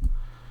guess.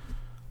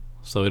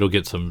 So it'll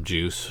get some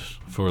juice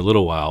for a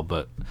little while,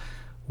 but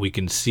we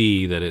can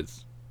see that it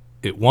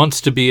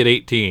wants to be at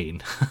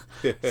 18.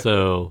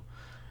 So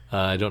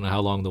I don't know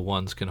how long the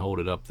ones can hold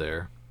it up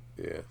there.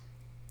 Yeah.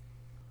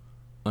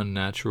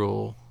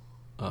 Unnatural,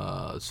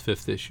 its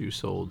 5th issue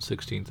sold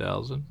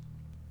 16,000.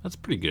 That's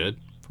pretty good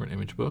for an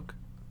Image book.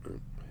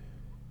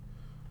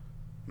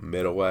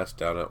 Middle West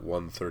down at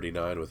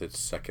 139 with its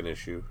 2nd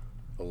issue,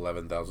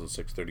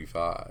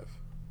 11,635.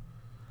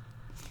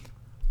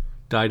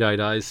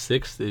 Die's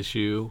 6th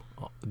issue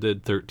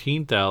did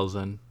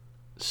 13,000.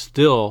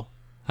 Still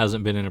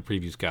hasn't been in a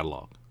previews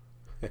catalog.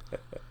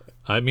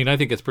 I mean, I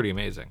think it's pretty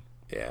amazing.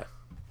 Yeah.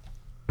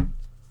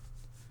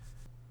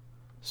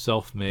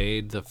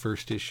 Self-Made, the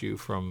first issue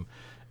from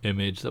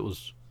Image, that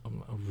was a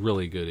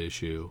really good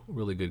issue,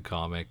 really good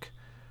comic.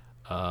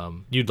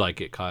 You'd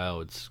like it,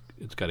 Kyle. It's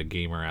got a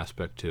gamer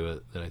aspect to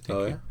it that I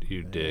think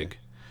you'd dig.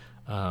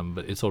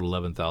 But it sold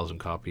 11,000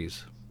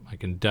 copies. I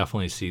can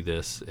definitely see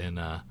this in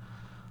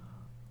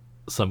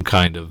some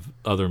kind of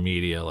other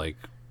media, like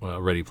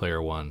Ready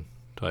Player One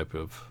type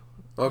of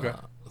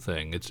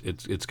thing.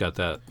 It's got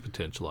that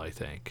potential, I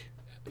think.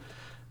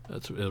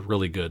 It's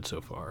really good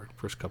so far.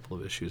 First couple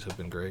of issues have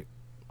been great.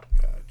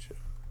 Gotcha.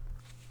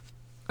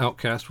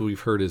 Outcast, we've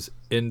heard, is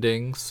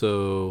ending,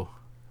 so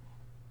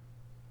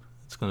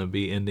it's going to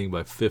be ending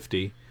by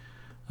 50.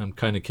 I'm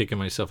kind of kicking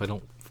myself.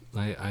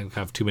 I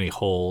have too many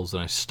holes,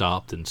 and I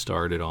stopped and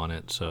started on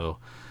it, so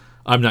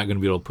I'm not going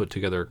to be able to put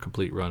together a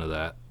complete run of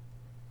that.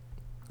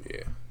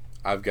 Yeah.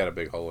 I've got a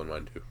big hole in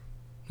mine, too.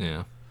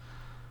 Yeah.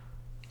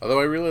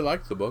 Although I really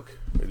liked the book.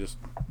 I just,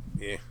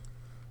 yeah.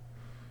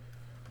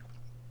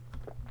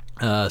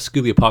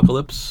 Scooby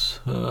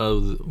Apocalypse,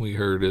 we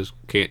heard, is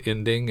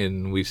ending,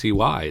 and we see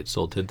why. It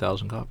sold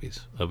 10,000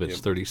 copies of its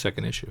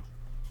 32nd issue.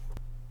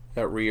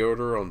 That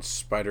reorder on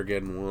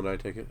Spider-Geddon 1, I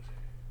take it?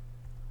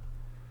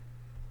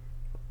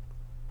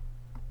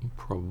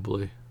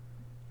 Probably.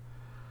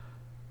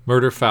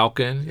 Murder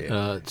Falcon,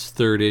 its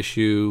third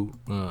issue,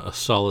 a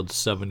solid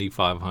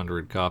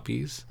 7,500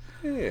 copies.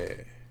 Yeah.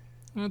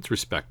 That's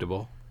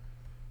respectable.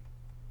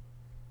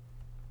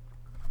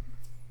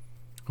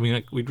 I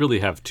mean, we'd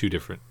really have two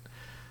different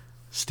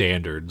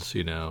standards,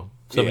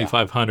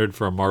 7,500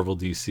 for a Marvel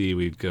DC,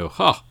 we'd go,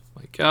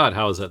 my God,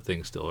 how is that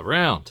thing still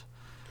around?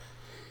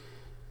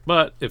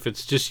 But if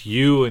it's just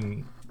you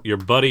and your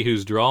buddy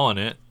who's drawing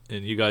it,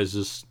 and you guys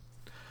just,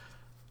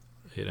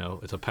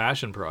 it's a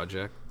passion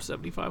project,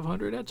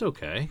 7,500, that's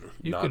okay.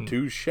 Not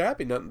too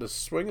shabby, nothing to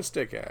swing a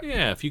stick at.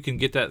 Yeah, if you can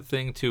get that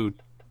thing to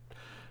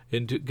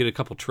get a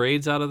couple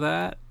trades out of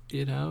that,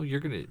 you're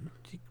going to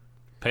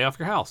pay off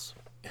your house.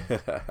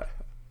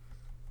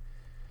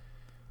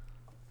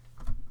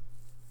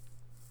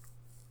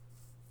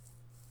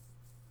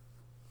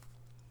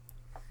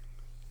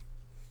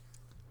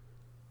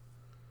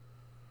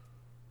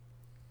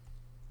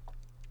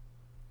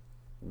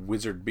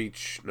 Wizard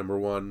Beach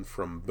 #1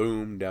 from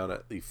Boom down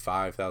at the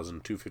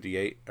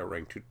 5,258 at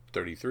rank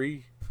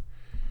 233.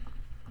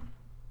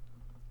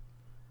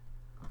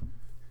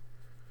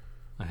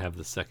 I have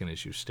the second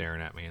issue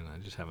staring at me, and I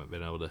just haven't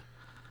been able to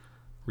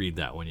read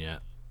that one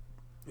yet.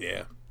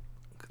 Yeah.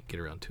 Get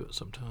around to it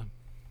sometime.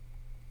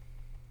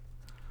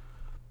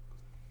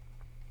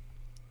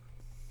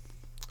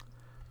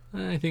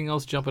 Anything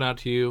else jumping out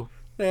to you?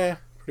 Pretty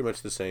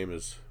much the same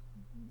as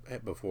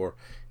before.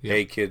 Yep.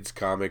 Hey Kids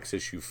Comics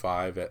issue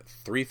 5 at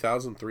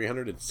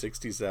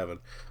 3,367.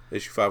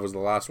 Issue 5 was the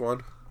last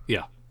one?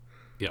 Yeah.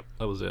 Yep,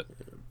 that was it.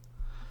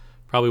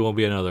 Probably won't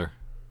be another.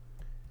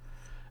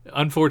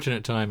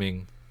 Unfortunate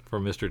timing for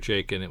Mr.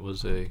 Chaykin. It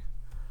was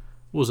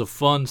a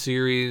fun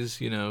series,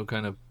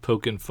 kind of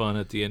poking fun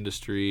at the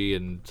industry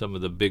and some of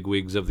the big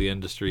wigs of the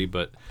industry,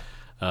 but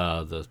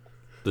the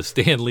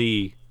Stan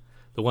Lee,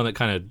 the one that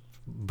kind of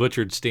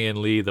butchered Stan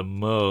Lee the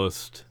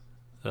most,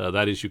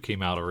 that issue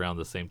came out around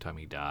the same time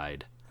he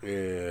died.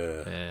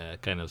 Yeah.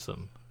 Kind of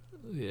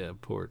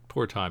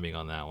poor timing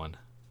on that one.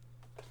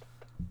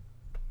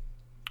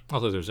 Not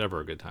that there's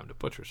ever a good time to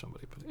butcher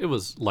somebody, but it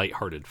was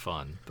lighthearted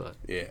fun, but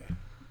yeah, it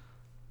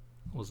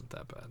wasn't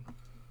that bad.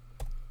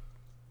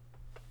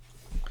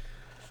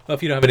 Well,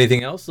 if you don't have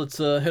anything else, let's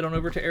head on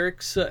over to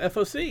Eric's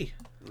FOC.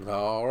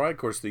 All right, of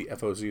course, the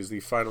FOC is the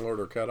final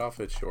order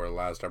cutoff. It's your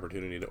last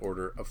opportunity to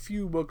order a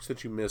few books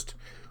that you missed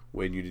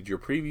when you did your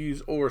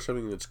previews, or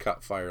something that's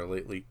caught fire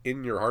lately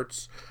in your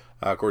hearts.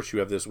 Of course, you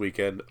have this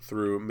weekend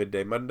through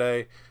midday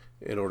Monday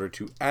in order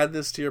to add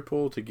this to your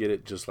pool to get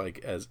it just like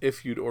as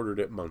if you'd ordered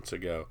it months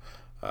ago.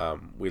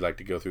 We like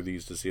to go through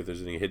these to see if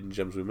there's any hidden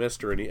gems we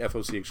missed or any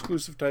FOC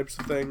exclusive types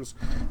of things.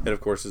 And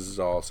of course, this is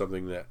all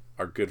something that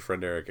our good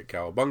friend Eric at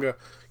Cowabunga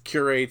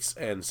curates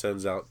and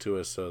sends out to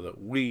us so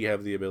that we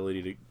have the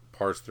ability to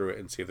parse through it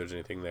and see if there's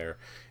anything there.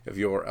 If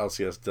your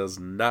LCS does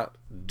not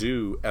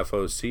do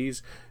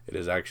FOCs, it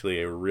is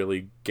actually a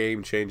really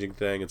game-changing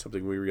thing and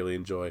something we really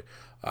enjoy.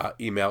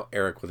 Email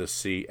Eric with a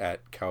C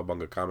at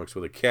Cowabunga Comics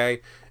with a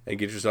K and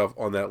get yourself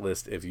on that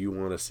list if you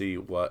want to see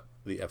what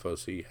the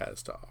FOC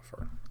has to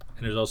offer.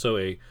 And there's also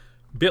a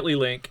bit.ly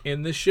link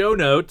in the show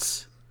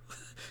notes,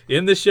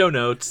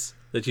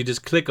 that you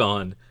just click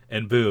on,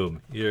 and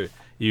boom, you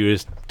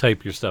just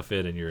type your stuff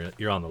in, and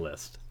you're on the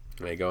list.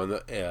 There you go.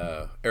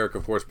 And Eric,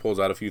 of course, pulls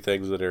out a few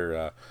things that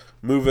are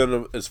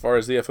moving as far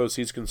as the FOC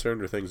is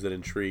concerned, or things that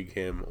intrigue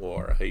him,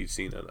 or he's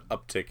seen an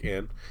uptick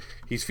in.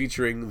 He's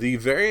featuring the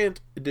variant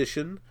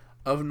edition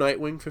of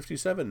Nightwing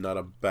 57. Not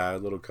a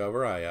bad little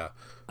cover.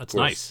 That's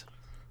nice.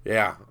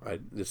 Yeah,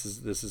 this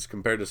is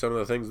compared to some of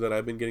the things that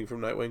I've been getting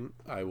from Nightwing.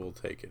 I will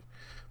take it.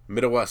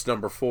 Midwest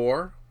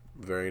 #4,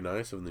 very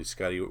nice, of the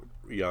Scotty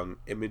Young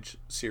Image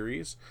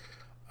series.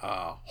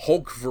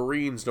 Hulk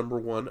Vereen's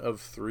 #1 of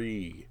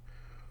 3.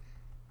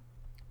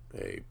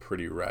 A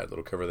pretty rad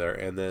little cover there,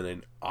 and then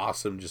an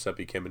awesome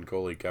Giuseppe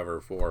Camuncoli cover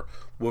for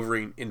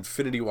Wolverine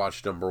Infinity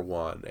Watch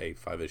 #1, a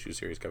 5-issue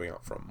series coming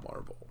out from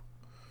Marvel.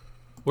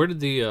 Where did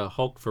the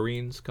Hulk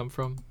Vereen's come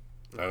from?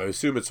 I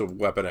assume it's a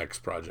Weapon X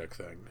project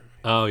thing.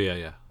 Oh,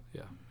 yeah.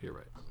 You're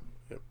right.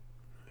 Yep.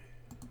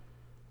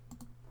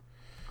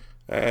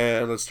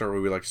 And let's start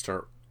where we like to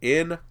start,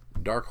 in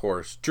Dark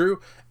Horse.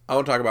 Drew, I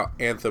want to talk about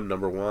Anthem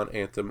 #1.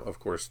 Anthem, of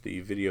course,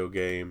 the video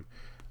game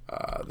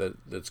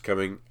that's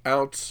coming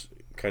out.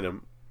 Kind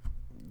of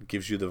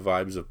gives you the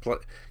vibes of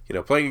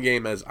playing a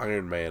game as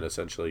Iron Man,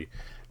 essentially.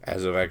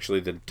 As of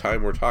actually the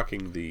time we're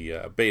talking,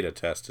 the beta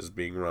test is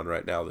being run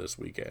right now this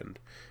weekend,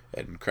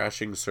 and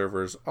crashing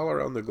servers all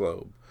around the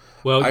globe.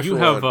 Well,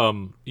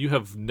 you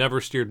have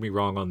never steered me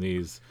wrong on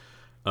these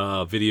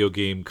video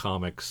game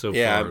comics so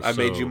far. I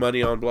made you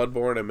money on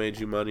Bloodborne. I made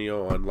you money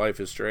on Life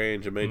is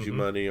Strange. I made you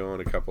money on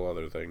a couple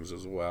other things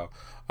as well.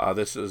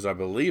 This is, I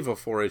believe, a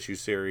 4-issue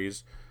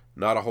series.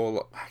 Not a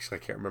whole. Actually,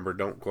 I can't remember.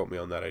 Don't quote me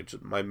on that.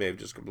 I may have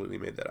just completely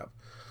made that up.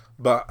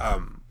 But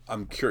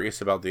I'm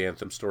curious about the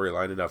Anthem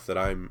storyline enough that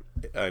I'm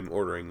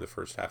ordering the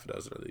first half a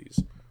dozen of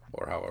these,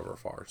 or however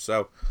far.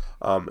 So,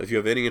 if you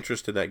have any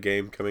interest in that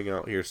game coming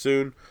out here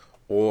soon,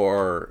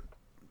 or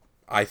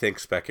I think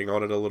specking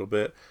on it a little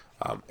bit,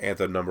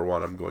 Anthem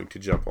 #1 I'm going to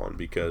jump on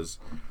because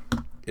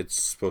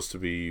it's supposed to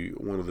be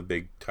one of the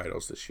big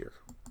titles this year.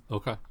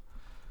 Okay.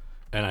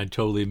 And I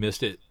totally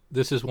missed it.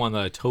 This is one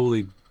that I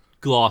totally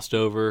glossed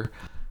over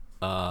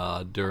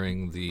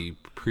during the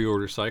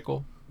pre-order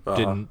cycle.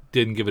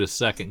 Didn't give it a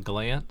second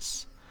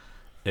glance,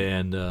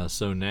 and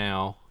so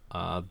now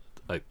I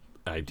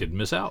did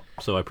miss out.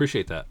 So I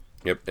appreciate that.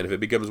 Yep, and if it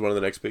becomes one of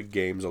the next big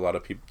games, a lot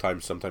of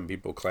sometimes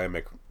people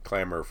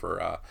clamor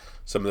for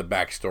some of the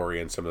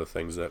backstory and some of the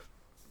things that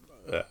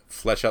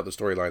flesh out the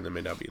storyline that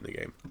may not be in the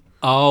game.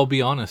 I'll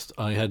be honest,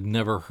 I had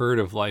never heard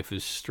of Life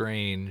is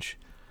Strange,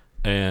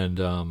 and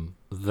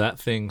that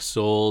thing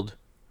sold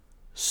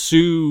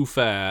so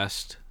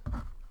fast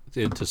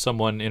to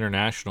someone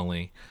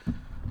internationally,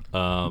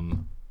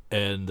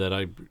 and that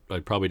I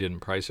probably didn't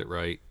price it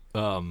right.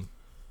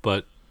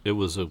 But it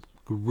was a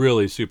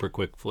really super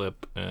quick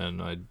flip,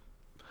 and I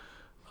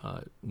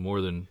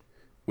more than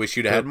wish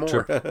you'd had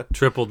more.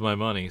 Tripled my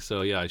money.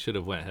 So yeah, I should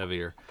have went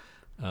heavier.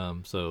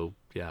 So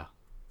yeah,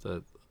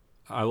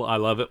 I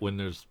love it when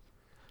there's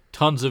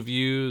tons of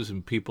views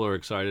and people are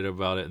excited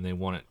about it and they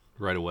want it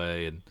right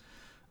away, and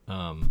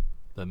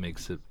that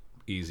makes it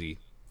easy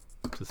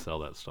to sell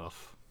that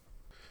stuff.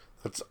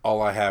 That's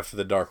all I have for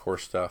the Dark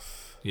Horse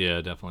stuff. Yeah,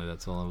 definitely.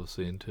 That's all I was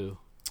seeing too.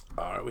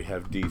 All right, we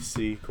have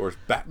DC, of course.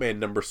 Batman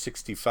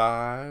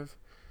 #65.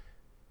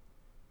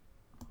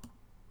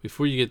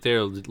 Before you get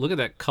there, look at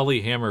that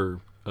Cully Hammer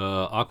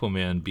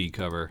Aquaman B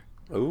cover.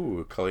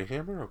 Ooh, Cully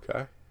Hammer.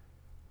 Okay.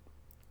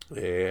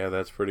 Yeah,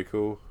 that's pretty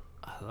cool.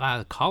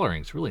 The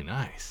coloring's really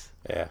nice.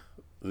 Yeah,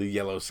 the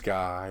yellow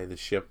sky, the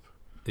ship.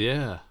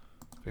 Yeah,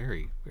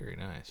 very, very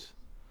nice.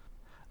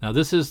 Now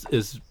this is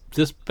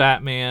this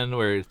Batman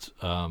where it's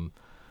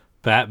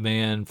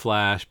Batman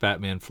Flash, a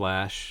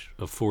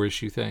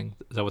 4-issue thing.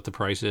 Is that what the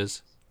price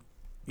is?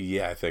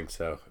 Yeah, I think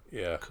so.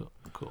 Yeah.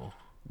 Cool.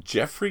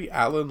 Jeffrey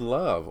Allen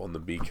Love on the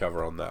B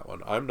cover on that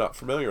one. I'm not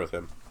familiar with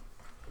him.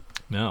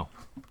 No.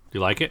 Do you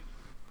like it?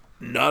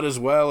 Not as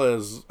well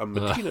as a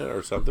Matina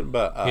or something,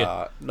 but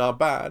yeah. Not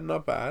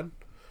bad.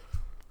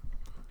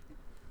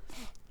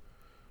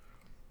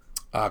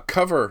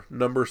 Cover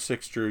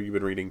 #6, Drew. You've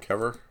been reading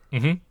cover.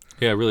 Mm-hmm.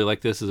 Yeah, I really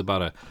like this. It's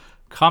about a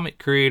comic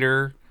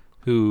creator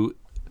who,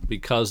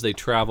 because they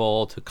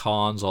travel to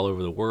cons all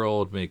over the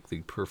world, make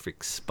the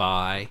perfect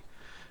spy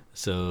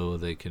so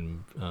they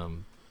can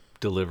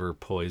deliver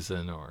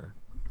poison or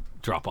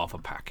drop off a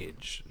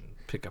package,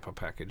 pick up a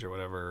package or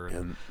whatever.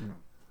 And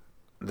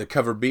the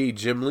cover B,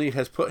 Jim Lee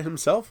has put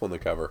himself on the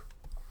cover.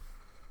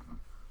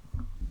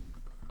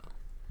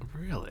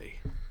 Really?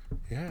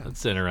 Yeah.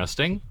 That's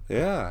interesting.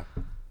 Yeah.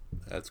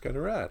 That's kind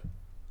of rad.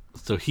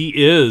 So he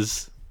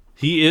is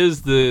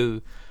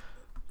the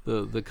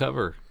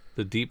cover,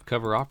 the deep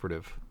cover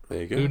operative.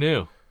 There you go. Who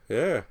knew?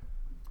 Yeah.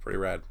 Pretty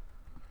rad.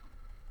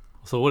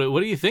 So what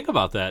do you think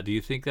about that? Do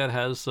you think that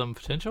has some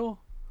potential?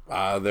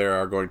 There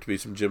are going to be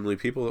some Jim Lee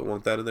people that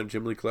want that in their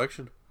Jim Lee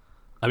collection.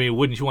 I mean,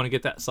 wouldn't you want to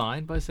get that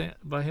signed by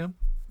him?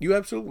 You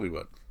absolutely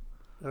would.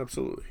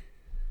 Absolutely.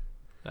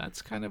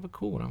 That's kind of a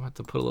cool one. I'm going to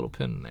have to put a little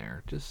pin in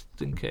there just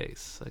in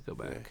case I go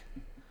back.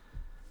 Yeah.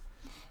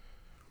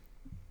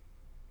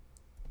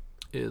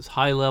 Is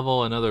High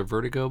Level another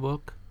Vertigo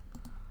book?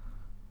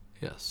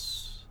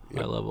 Yes.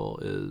 Yep. High Level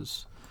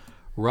is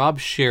Rob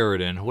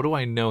Sheridan. What do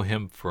I know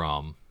him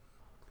from?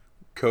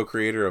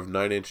 Co-creator of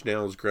 9 Inch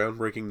Nails'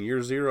 groundbreaking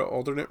Year Zero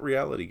alternate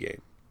reality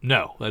game.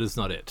 No, that is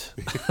not it.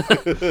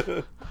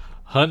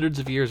 Hundreds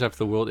of years after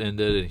the world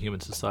ended and human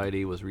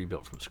society was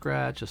rebuilt from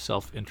scratch, a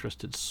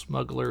self-interested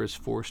smuggler is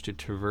forced to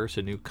traverse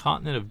a new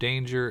continent of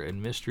danger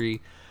and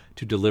mystery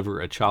to deliver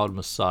a child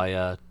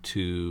messiah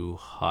to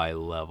High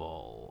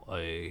Level,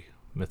 a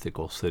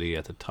mythical city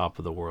at the top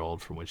of the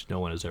world from which no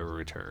one has ever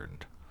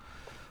returned.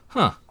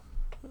 Huh.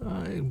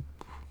 I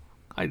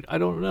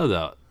don't know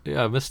that.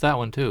 Yeah, I missed that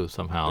one too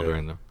somehow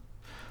during the...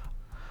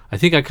 I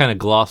think I kind of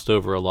glossed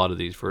over a lot of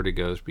these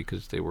Vertigos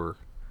because they were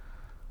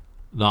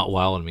not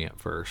wowing me at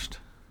first.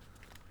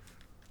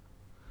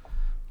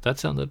 That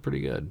sounded pretty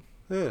good.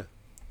 Yeah.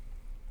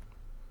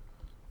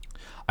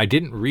 I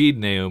didn't read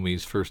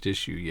Naomi's first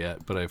issue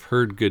yet, but I've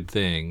heard good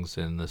things,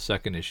 and the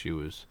second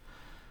issue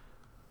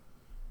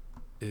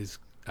is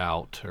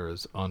out or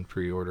is on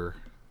pre-order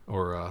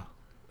or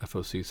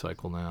FOC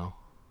cycle now.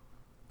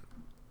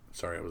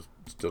 Sorry, I was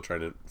still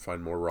trying to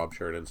find more Rob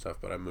Sheridan stuff,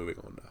 but I'm moving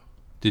on now.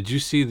 Did you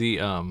see the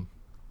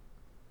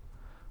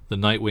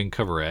Nightwing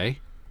cover A?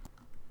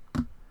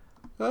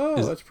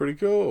 Oh, that's pretty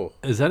cool.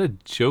 Is that a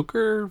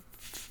Joker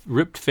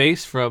ripped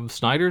face from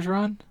Snyder's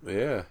run?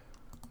 Yeah.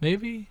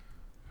 Maybe?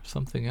 Or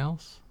something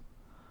else?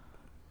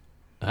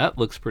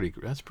 That's pretty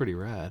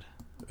rad.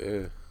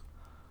 Yeah.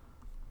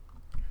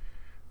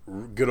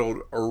 Good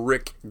old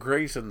Rick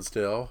Grayson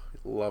still.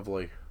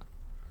 Lovely.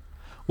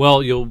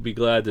 Well, you'll be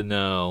glad to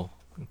know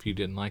if you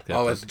didn't like that.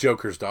 Oh, that's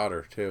Joker's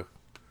daughter, too.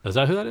 Is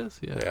that who that is?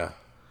 Yeah.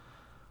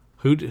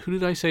 Who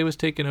did I say was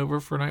taking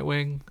over for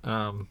Nightwing?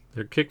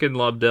 They're kicking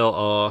Lobdell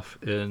off,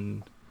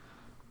 and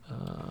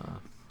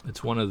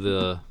it's one of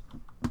the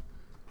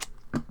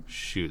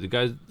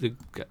Jurgens,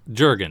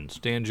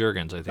 Dan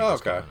Jurgens, I think. Oh,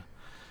 okay.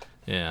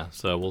 Yeah,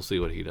 so we'll see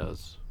what he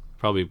does.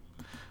 Probably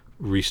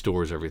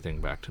restores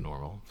everything back to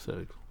normal,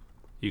 so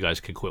you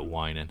guys can quit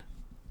whining.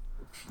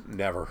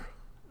 Never.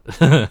 It's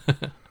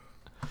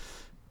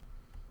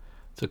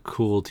a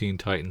cool Teen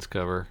Titans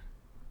cover.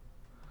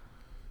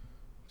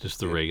 Just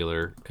the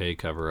regular A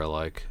cover I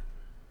like.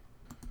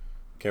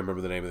 Can't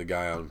remember the name of the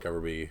guy on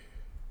cover B.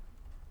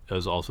 That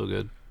was also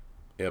good.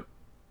 Yep.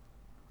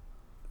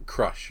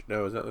 Crush.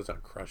 No, that's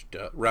not Crush.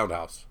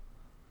 Roundhouse.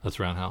 That's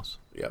Roundhouse.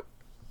 Yep.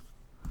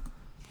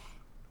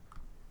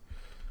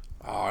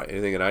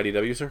 Anything in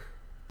IDW, sir?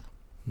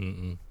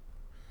 Mm-mm.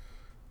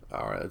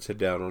 All right, let's head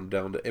down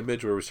to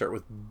Image, where we start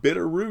with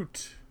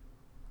Bitterroot.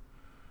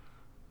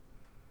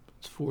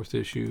 It's 4th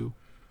issue.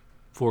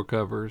 4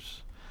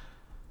 covers.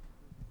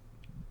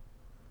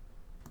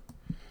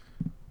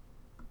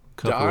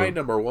 Die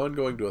 #1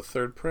 going to a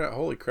 3rd print.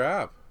 Holy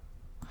crap.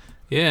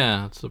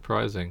 Yeah, it's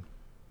surprising.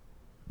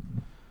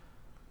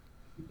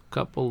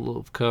 Couple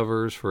of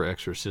covers for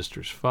Extra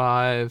Sisters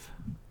 5.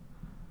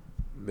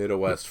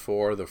 Midwest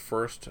 4. The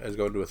first has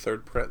gone to a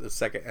 3rd print. The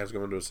second has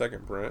gone to a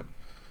 2nd print.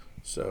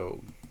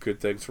 So,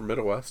 good things for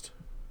Midwest.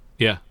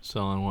 Yeah,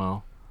 selling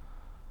well.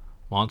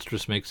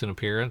 Monstrous makes an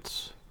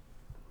appearance.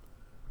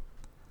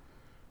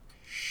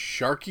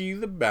 Sharky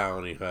the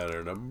Bounty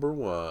Hunter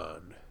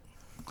 #1.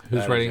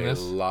 Who's writing this?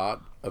 A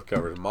lot of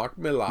covers. Mark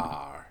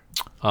Millar.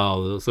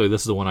 Oh, so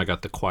this is the one I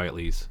got the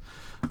Quietly's.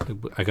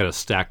 I got a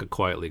stack of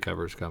Quietly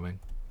covers coming.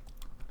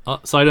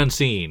 Sight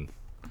Unseen.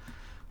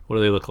 What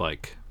do they look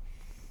like?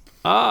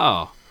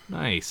 Oh,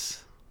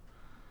 nice.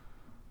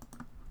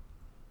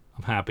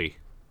 I'm happy.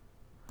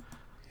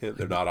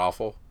 They're not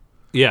awful.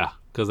 Yeah,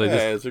 because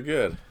those are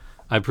good.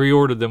 I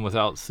pre-ordered them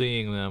without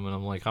seeing them,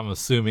 and I'm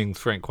assuming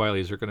Frank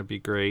Quietly's are going to be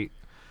great.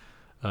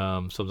 So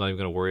I'm not even going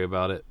to worry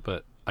about it,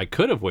 but I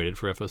could have waited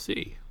for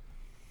FOC.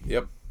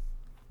 Yep.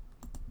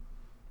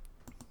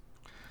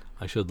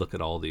 I should look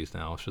at all these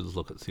now. I should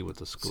see what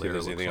the Sclera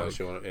looks like. Else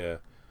you want. Yeah.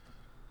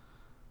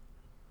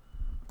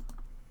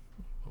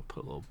 We'll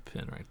put a little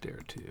pin right there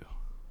too.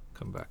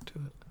 Come back to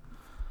it.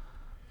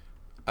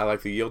 I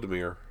like the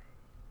Yildimir.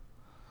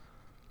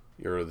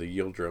 You're the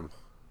Yildrim.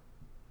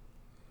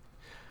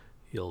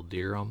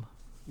 Yildirim.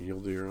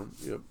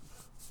 Yep.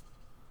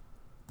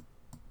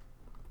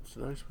 It's a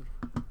nice one.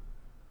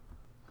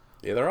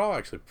 Yeah, they're all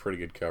actually pretty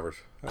good covers.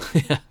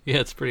 yeah,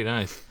 it's pretty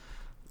nice.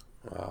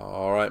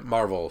 All right,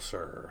 Marvel,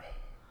 sir.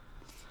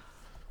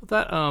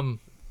 That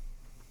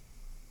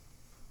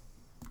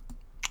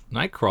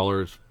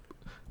Nightcrawler's.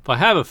 If I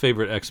have a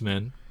favorite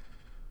X-Man,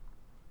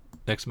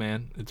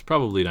 it's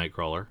probably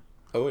Nightcrawler.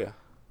 Oh yeah.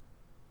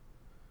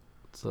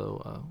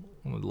 So I'm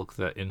gonna look at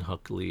that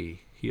In-Huck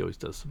Lee. He always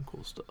does some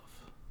cool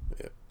stuff.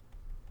 Yeah.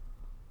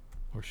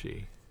 Or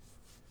she.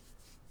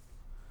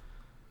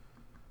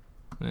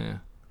 Yeah.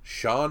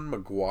 Sean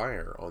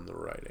McGuire on the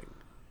writing.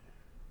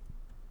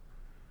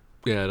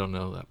 Yeah, I don't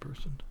know that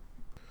person.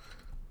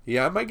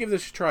 Yeah, I might give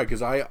this a try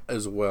because I,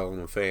 as well,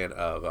 am a fan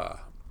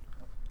of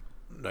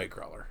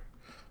Nightcrawler.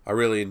 I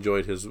really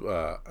enjoyed his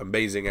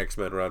amazing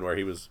X-Men run where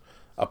he was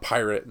a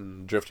pirate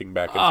and drifting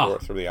back and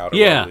forth from the outer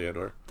world to the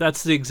inner.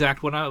 That's the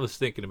exact one I was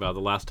thinking about.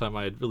 The last time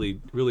I had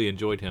really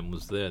enjoyed him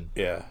was then.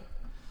 Yeah.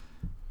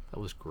 That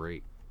was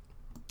great.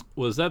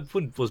 Was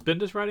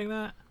Bendis writing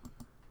that?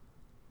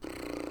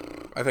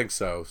 I think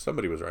so.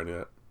 Somebody was writing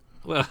that.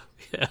 Well,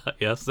 yeah,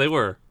 yes, they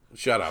were.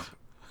 Shut up.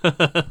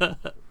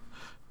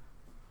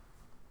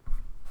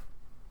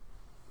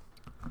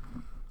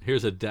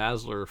 Here's a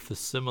Dazzler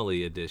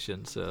facsimile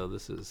edition. So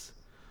this is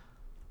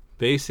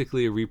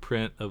basically a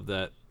reprint of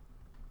that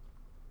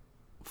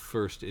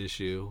first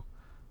issue.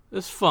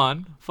 It's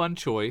fun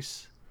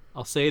choice.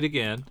 I'll say it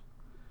again.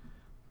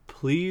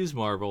 Please,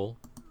 Marvel,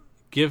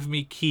 give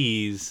me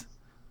keys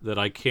that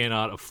I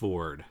cannot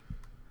afford.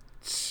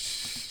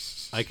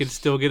 I can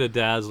still get a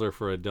Dazzler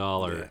for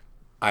 $1. Yeah,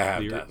 I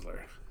have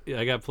Dazzler. Yeah,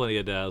 I got plenty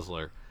of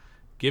Dazzler.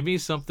 Give me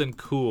something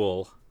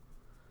cool.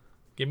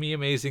 Give me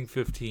Amazing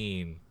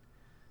 15.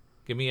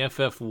 Give me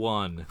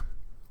FF1.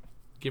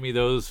 Give me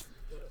those.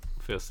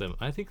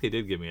 I think they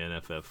did give me an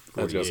FF.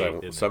 I was gonna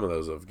say some of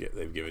those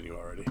they've given you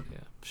already. Yeah.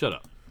 Shut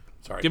up.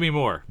 Sorry. Give me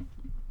more.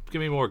 Give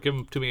me more. Give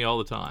them to me all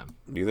the time.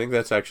 Do you think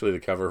that's actually the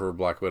cover for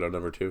Black Widow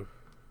 #2?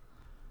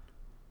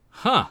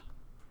 Huh.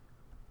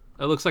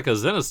 That looks like a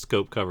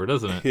Zenoscope cover,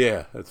 doesn't it?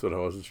 Yeah, that's what I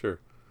wasn't sure.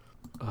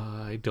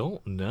 I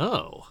don't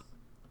know.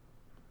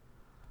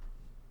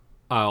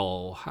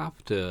 I'll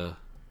have to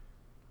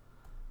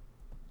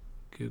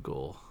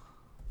Google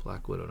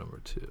Black Widow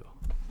 #2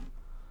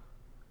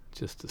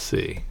 just to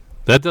see.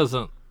 That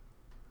doesn't.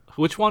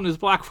 Which one is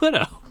Black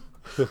Widow?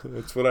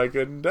 That's what I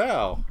couldn't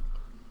tell.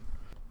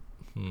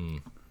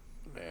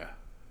 Yeah.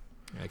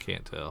 I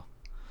can't tell.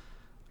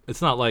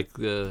 It's not like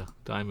the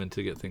Diamond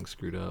to get things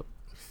screwed up.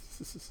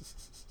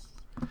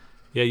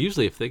 Yeah,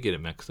 usually if they get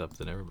it mixed up,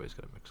 then everybody's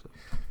got it mixed up.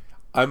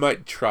 I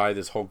might try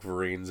this Hulk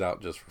Verines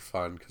out just for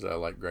fun because I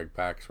like Greg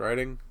Pak's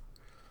writing.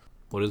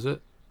 What is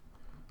it?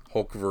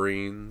 Hulk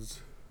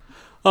Verines.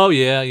 Oh,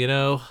 yeah,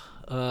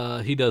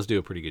 he does do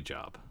a pretty good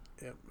job.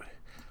 Yep.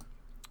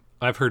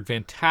 I've heard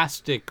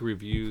fantastic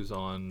reviews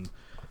on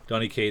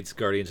Donny Cates'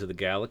 Guardians of the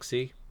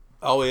Galaxy.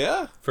 Oh,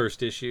 yeah?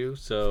 First issue,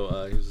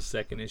 so here's the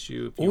second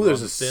issue. Oh,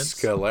 there's a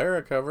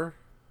Scalera cover.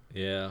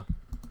 Yeah.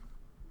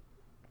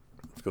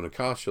 It's going to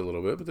cost you a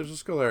little bit, but there's a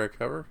Scalera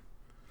cover.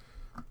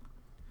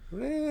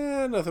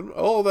 Yeah, nothing.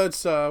 Oh,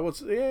 that's, yeah,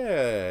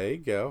 there you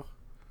go.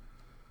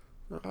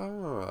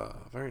 Ah,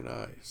 very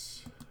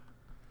nice.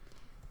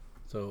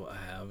 So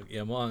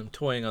I'm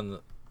toying on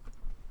the,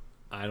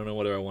 I don't know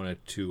whether I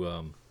wanted to,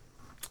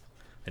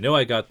 I know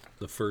I got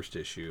the first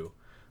issue,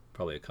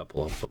 probably a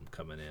couple of them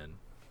coming in.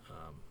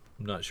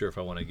 I'm not sure if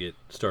I want to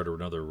start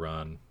another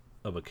run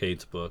of a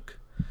Cates book.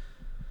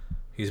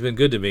 He's been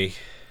good to me.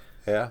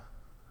 Yeah.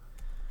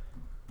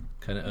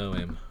 Kind of owe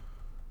him.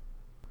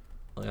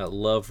 I got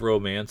love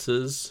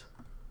romances,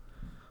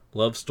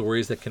 love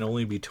stories that can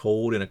only be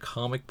told in a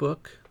comic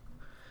book.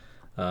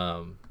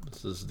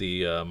 This is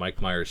the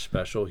Mike Myers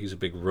special. He's a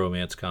big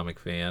romance comic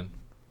fan.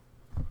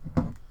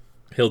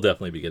 He'll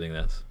definitely be getting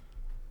this.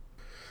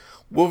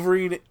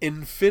 Wolverine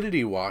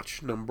Infinity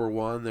Watch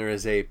 #1. There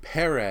is a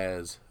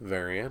Perez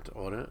variant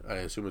on it. I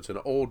assume it's an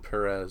old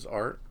Perez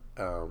art,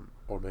 or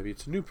maybe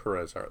it's a new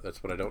Perez art.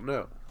 That's what I don't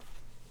know.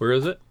 Where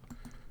is it?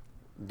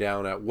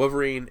 Down at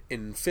Wolverine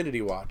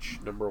Infinity Watch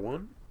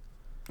 #1.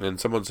 And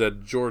someone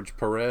said George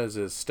Perez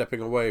is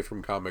stepping away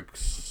from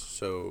comics.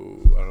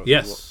 So I don't know.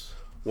 Yes.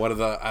 One of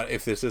the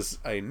if this is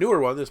a newer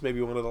one, this may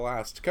be one of the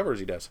last covers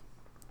he does.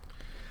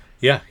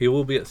 Yeah, he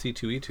will be at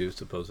C2E2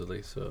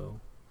 supposedly. So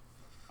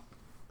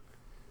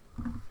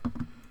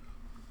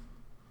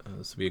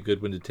this would be a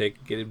good one to take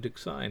and get him to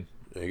sign.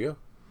 There you go.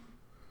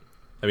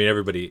 I mean,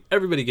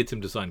 everybody gets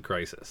him to sign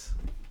Crisis.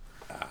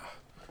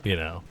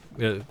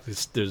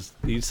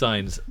 He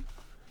signs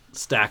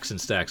stacks and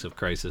stacks of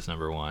Crisis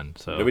 #1.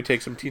 So maybe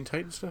take some Teen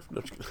Titans stuff.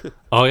 No,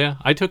 oh yeah,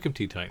 I took him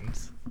Teen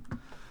Titans.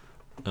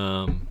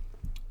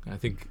 I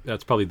think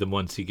that's probably the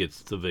ones he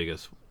gets the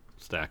biggest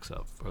stacks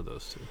of, are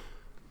those two.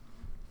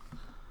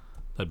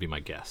 That'd be my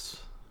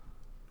guess.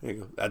 There you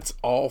go. That's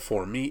all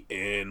for me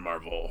in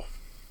Marvel.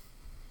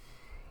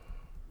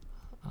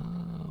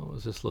 I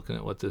was just looking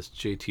at what this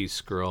JT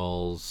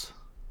Scrolls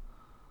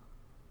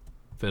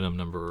Venom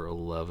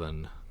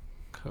 #11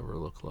 cover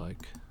look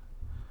like.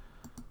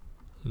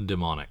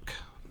 Demonic.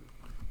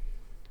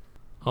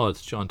 Oh,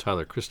 it's John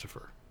Tyler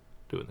Christopher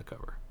doing the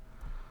cover.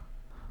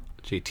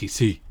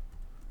 JTC.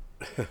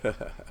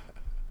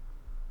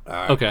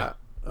 Okay.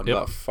 I'm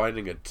not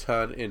finding a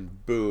ton in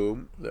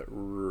Boom that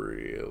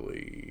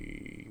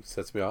really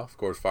sets me off. Of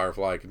course,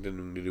 Firefly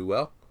continuing to do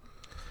well.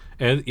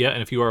 And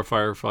if you are a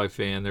Firefly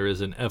fan, there is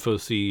an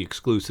FOC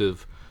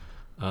exclusive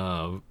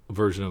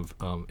version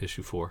of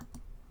issue 4.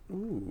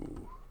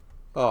 Ooh.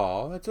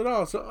 Oh, that's an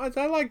awesome.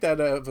 I like that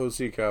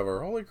FOC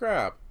cover. Holy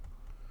crap.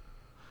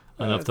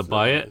 Enough to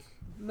buy it?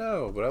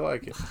 No, but I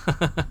like it.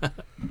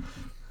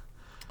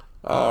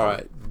 All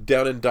right.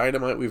 Down in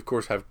Dynamite, we, of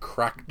course, have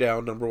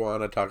Crackdown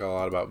 #1. I talk a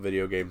lot about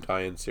video game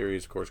tie-in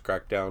series. Of course,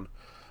 Crackdown.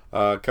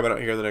 Coming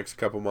out here in the next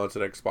couple months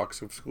at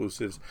Xbox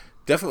exclusives.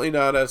 Definitely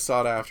not as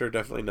sought after.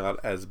 Definitely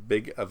not as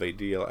big of a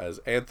deal as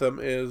Anthem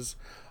is.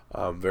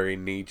 Very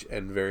niche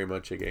and very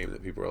much a game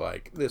that people are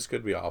like, this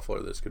could be awful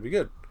or this could be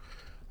good.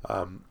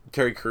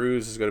 Terry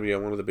Crews is going to be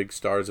one of the big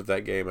stars of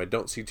that game. I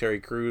don't see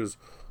Terry Crews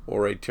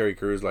or a Terry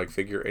Crews-like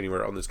figure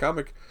anywhere on this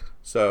comic,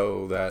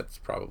 so that's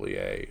probably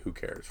a who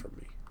cares from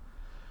me.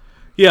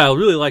 Yeah, I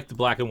really like the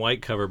black and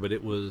white cover, but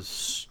it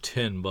was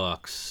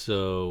 $10,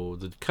 so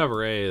the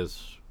cover A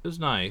is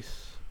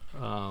nice.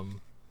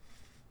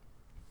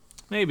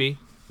 Maybe.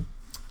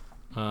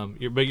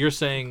 But you're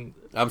saying...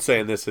 I'm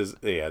saying this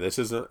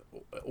isn't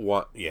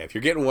one. Yeah, if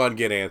you're getting one,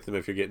 get Anthem.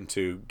 If you're getting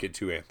two, get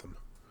two Anthem.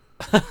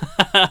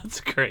 That's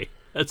great.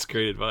 That's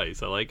great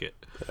advice. I like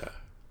it. Yeah.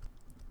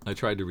 I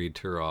tried to read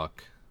Turok.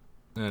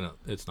 No,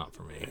 it's not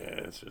for me.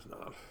 Yeah, it's just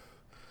not.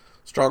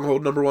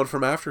 Stronghold #1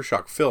 from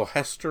Aftershock. Phil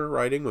Hester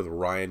writing with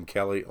Ryan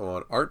Kelly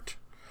on art.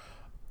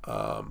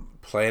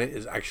 Planet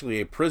is actually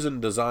a prison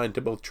designed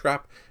to both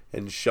trap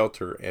and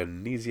shelter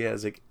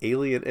amnesiac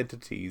alien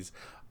entities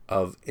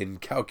of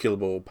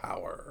incalculable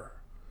power.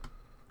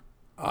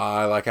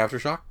 I like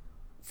Aftershock.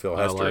 Phil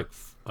Hester.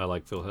 I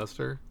like Phil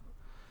Hester.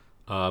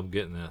 I'm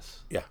getting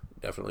this. Yeah,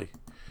 definitely.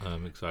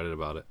 I'm excited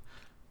about it.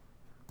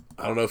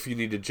 I don't know if you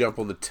need to jump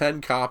on the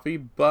 10 copy,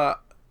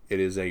 but it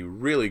is a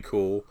really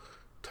cool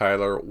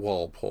Tyler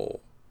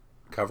Walpole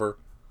cover.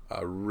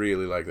 I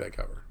really like that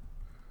cover.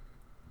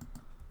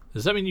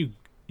 Does that mean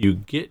you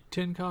get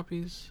 10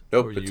 copies?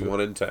 Nope, it's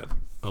 1 in 10.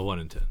 Oh, 1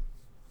 in 10.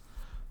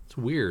 It's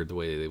weird the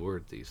way they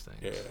word these things.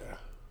 Yeah.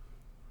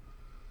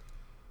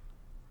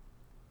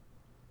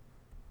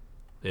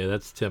 Yeah,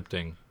 that's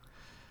tempting.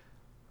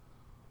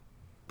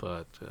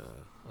 But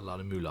a lot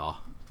of moolah.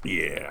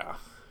 Yeah.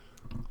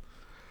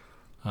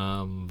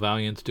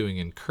 Valiant's doing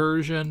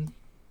Incursion.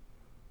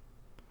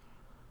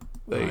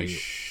 They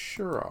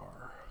sure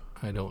are.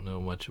 I don't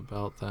know much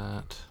about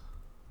that.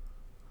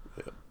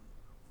 Yep.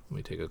 Let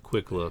me take a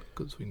quick look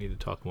because we need to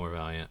talk more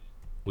Valiant.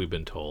 We've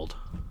been told.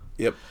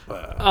 Yep.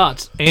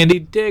 It's Andy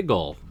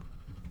Diggle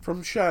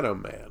from Shadow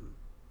Man.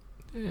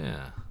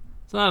 Yeah,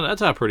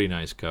 that's a pretty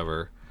nice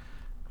cover.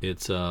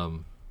 It's this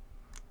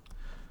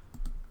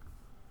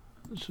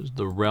is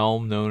the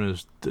realm known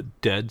as the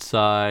Dead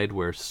Side,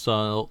 where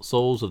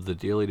souls of the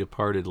dearly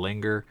departed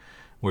linger,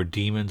 where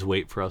demons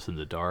wait for us in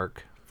the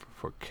dark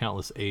for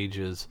countless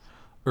ages.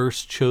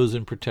 Earth's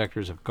chosen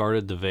protectors have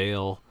guarded the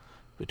veil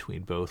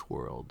between both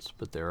worlds,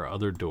 but there are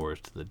other doors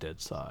to the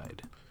Dead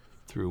Side,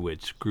 through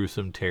which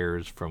gruesome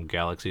terrors from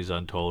galaxies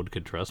untold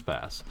can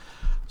trespass.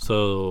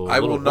 So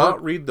I will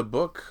not read the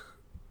book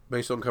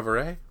based on cover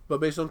A, but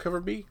based on cover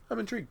B, I'm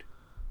intrigued.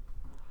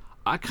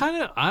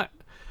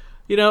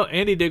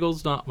 Andy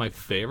Diggle's not my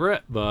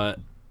favorite, but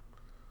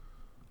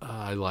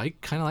I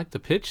kind of like the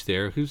pitch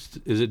there. Is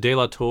it De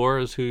La Torre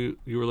is who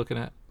you were looking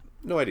at?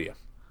 No idea.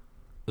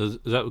 Is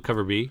that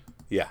cover B?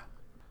 Yeah.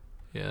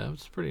 Yeah,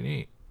 that's pretty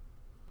neat.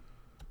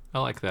 I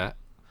like that.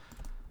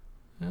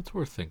 That's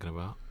worth thinking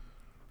about.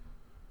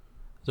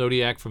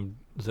 Zodiac from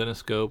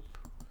Zenoscope.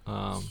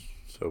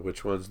 So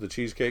which one's the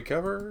cheesecake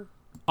cover?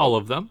 All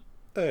of them.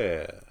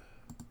 Yeah.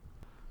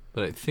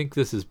 But I think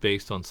this is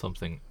based on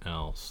something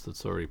else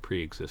that's already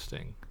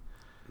pre-existing.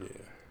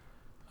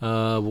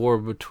 Yeah. War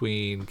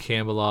between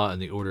Camelot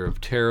and the Order of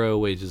Tarot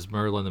wages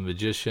Merlin the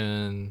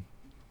Magician.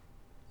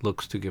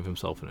 Looks to give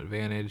himself an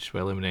advantage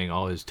by eliminating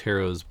all his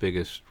Tarot's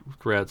biggest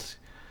threats.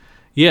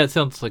 Yeah, it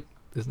sounds like...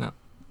 Isn't that...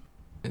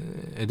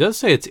 it does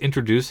say it's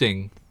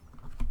introducing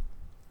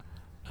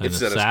an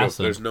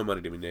assassin. There's no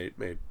money to be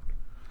made.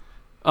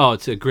 Oh,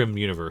 it's a Grimm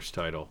Universe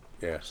title.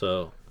 Yeah.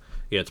 So,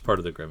 yeah, it's part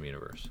of the Grimm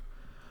Universe.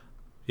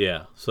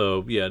 Yeah.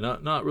 So, yeah,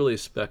 not really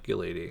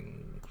speculator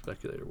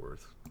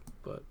worth,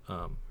 but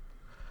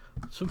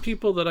some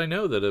people that I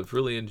know that have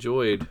really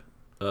enjoyed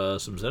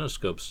some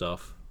Zenoscope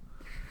stuff.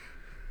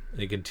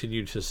 They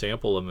continue to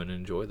sample them and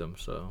enjoy them.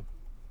 So,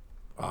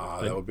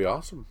 that would be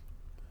awesome.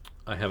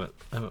 I haven't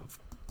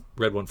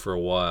read one for a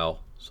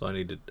while, so I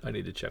need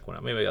to check one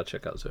out. Maybe I'll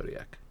check out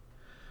Zodiac.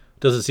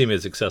 Doesn't seem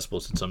as accessible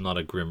since I'm not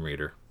a Grimm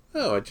reader.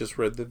 Oh, I just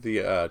read that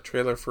the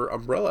trailer for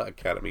Umbrella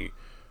Academy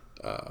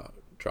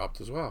dropped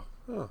as well.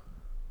 Oh.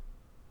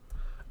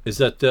 Is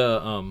that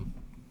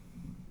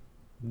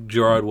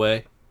Gerard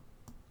Way?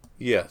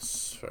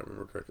 Yes, if I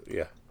remember correctly.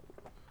 Yeah.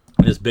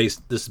 And this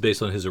is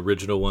based on his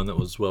original one that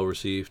was well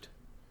received.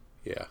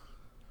 Yeah.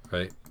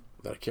 Right.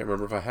 That I can't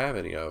remember if I have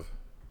any of.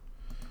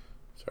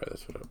 Sorry,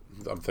 that's what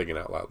I'm thinking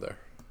out loud there.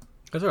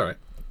 That's all right.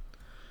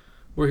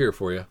 We're here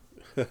for you.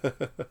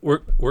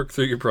 Work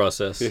through your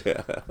process.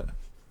 Yeah.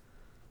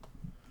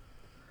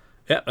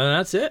 Yeah, and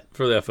that's it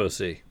for the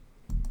FOC.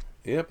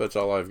 Yep, that's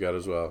all I've got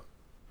as well.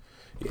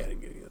 Yeah, I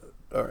didn't get any of it.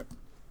 All right.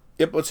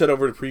 Yep, let's head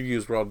over to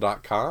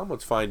previewsworld.com.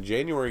 Let's find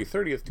January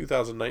 30th,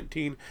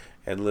 2019,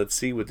 and let's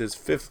see what this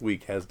 5th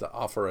week has to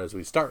offer as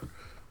we start,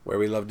 where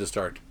we love to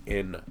start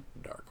in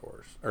Dark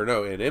Horse. Or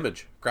no, in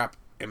Image. Crap,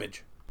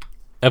 Image.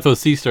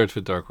 FOC starts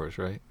with Dark Horse,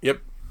 right? Yep.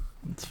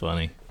 It's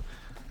funny.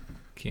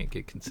 Can't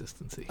get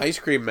consistency. Ice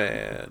Cream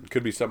Man.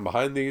 Could be something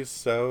behind these,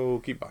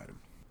 so keep buying them.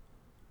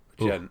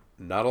 But yeah,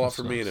 not a lot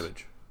for me in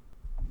Image.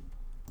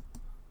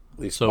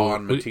 These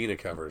Spawn Matina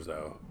covers,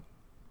 though.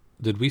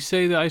 Did we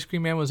say the Ice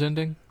Cream Man was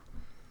ending?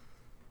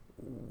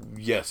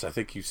 Yes, I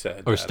think you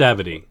said. Or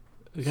Stavity.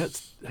 I got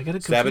it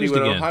confused Stavity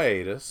went again. on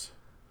hiatus.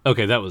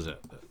 Okay, that was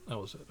it.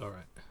 All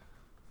right.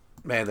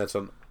 Man,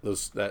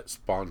 that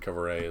Spawn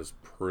cover A is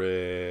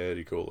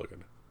pretty cool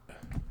looking.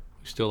 You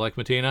still like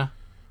Matina?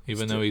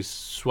 Even though he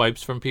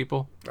swipes from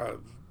people?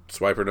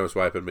 Swiper, no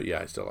swiping, but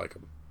yeah, I still like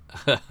him.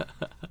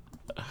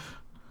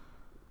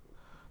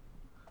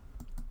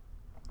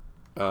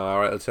 All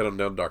right, let's head on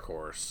down Dark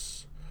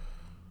Horse.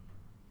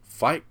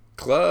 Fight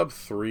Club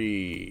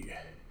 3.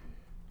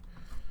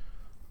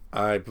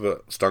 I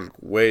stunk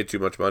way too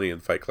much money in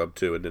Fight Club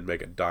 2 and didn't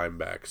make a dime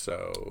back,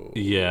 so...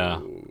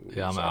 Yeah,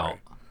 I'm out.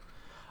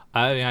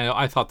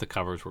 I thought the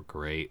covers were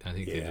great. I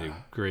think they did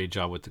a great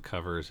job with the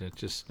covers. It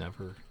just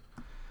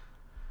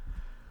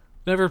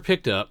never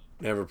picked up.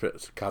 Never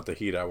caught the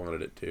heat I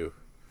wanted it to.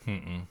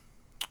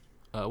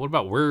 What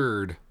about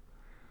Word?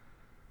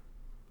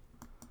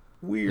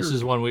 Weird. This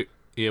is one we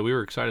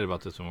were excited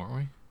about this one, weren't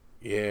we?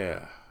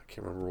 Yeah, I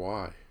can't remember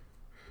why.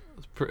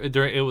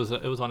 It was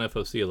on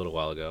FOC a little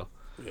while ago.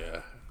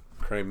 Yeah,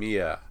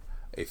 Crimea,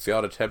 a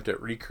failed attempt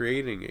at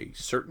recreating a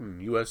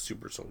certain U.S.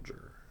 super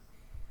soldier.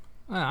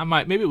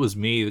 Maybe it was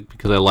me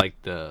because I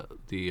liked the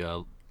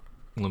Jeff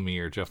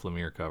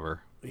Lemire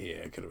cover. Yeah,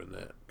 it could have been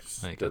that.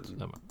 I think Doesn't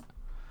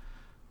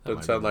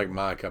sound like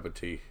my cup of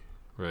tea.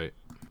 Right.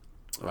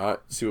 All right,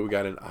 see what we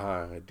got in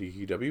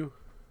IDW.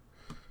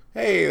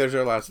 Hey, there's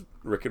our last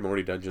Rick and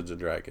Morty Dungeons and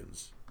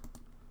Dragons.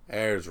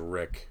 There's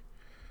Rick.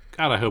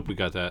 God, I hope we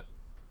got that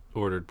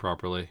ordered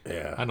properly.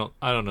 Yeah. I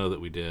don't know that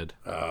we did.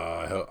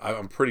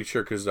 I'm pretty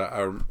sure because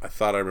I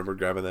thought I remembered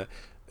grabbing that.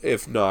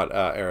 If not,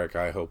 Eric,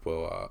 I hope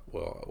we'll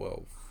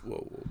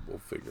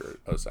figure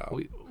us out.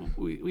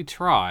 We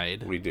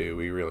tried. We do.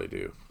 We really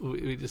do.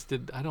 We just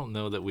did. I don't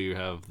know that we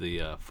have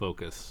the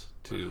focus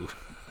to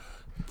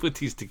put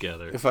these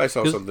together. If I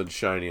saw something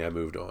shiny, I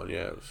moved on.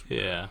 Yeah.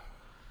 Yeah.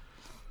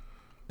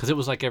 Because it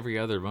was like every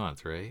other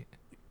month, right?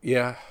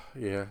 Yeah.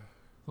 Something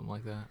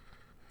like that.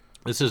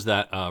 This is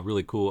that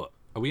really cool.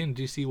 Are we in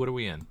DC? What are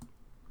we in?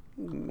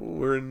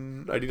 We're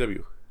in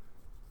IDW.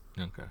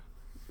 Okay.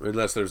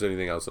 Unless there's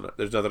anything else in it.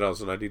 There's nothing else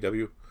in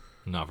IDW?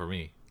 Not for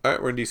me. All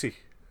right, we're in DC.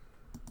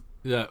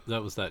 Yeah,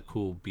 that was that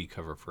cool B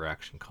cover for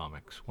Action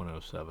Comics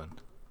 1007.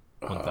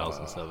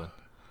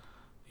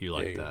 You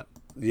like that?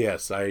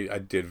 Yes, I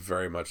did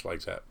very much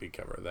like that B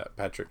cover, that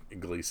Patrick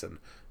Gleason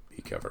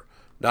B cover.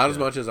 Not as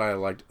much as I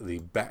liked the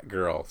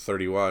Batgirl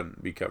 31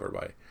 B cover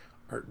by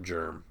Art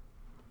Germ.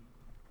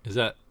 Is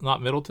that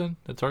not Middleton?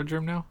 That's Art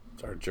Germ now?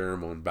 It's Art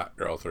Germ on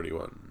Batgirl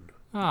 31.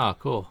 Ah,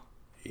 cool.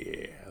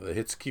 Yeah, the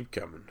hits keep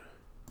coming.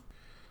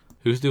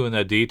 Who's doing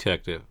that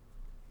detective?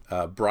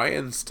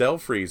 Brian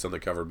Stelfreeze on the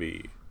cover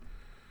B.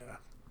 Yeah.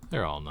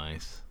 They're all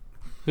nice.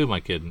 Who am I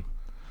kidding?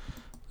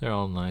 They're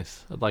all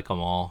nice. I'd like them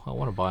all. I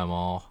want to buy them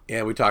all.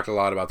 Yeah, we talked a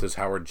lot about this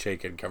Howard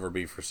Chaykin cover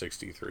B for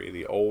 63,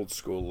 the old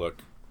school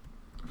look.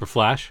 For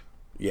Flash?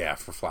 Yeah,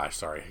 for Flash.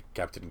 Sorry,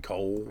 Captain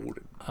Cold.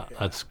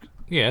 It's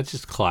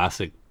just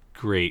classic,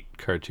 great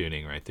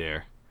cartooning right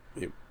there.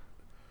 Yep.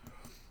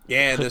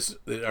 Yeah,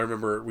 and I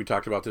remember we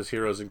talked about this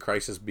Heroes in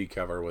Crisis B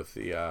cover with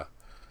the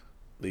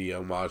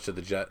homage to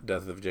the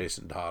death of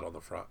Jason Todd on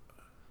the front.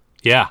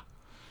 Yeah,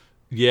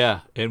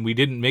 and we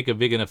didn't make a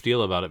big enough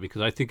deal about it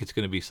because I think it's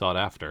going to be sought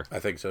after. I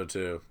think so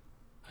too.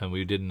 And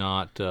we did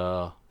not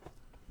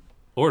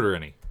order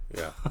any.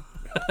 Yeah.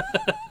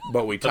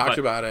 But we talked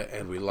about it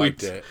and we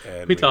liked it.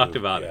 And we talked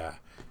about it. Yeah.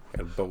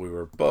 But we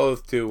were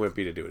both too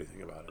wimpy to do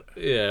anything about it.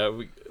 Yeah,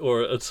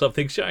 or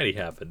something shiny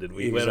happened and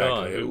we went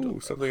on. Ooh,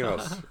 something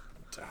else.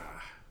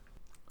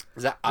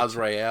 Is that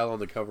Azrael on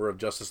the cover of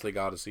Justice League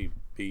Odyssey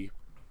B?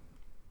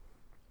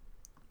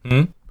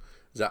 Is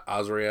that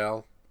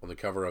Azrael on the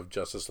cover of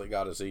Justice League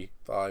Odyssey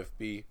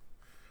 5B?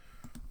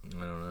 I don't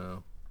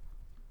know.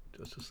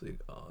 Justice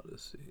League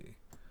Odyssey.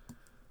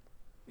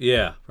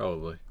 Yeah,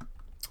 probably.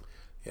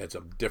 Yeah, it's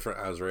a different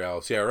Azrael.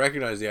 See, I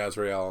recognize the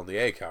Azrael on the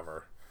A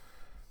cover.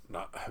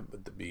 But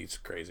the B's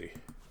crazy.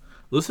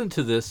 Listen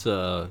to this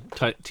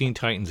Teen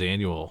Titans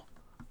Annual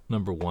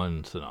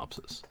 #1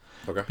 synopsis.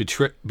 Okay.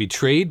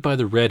 Betrayed by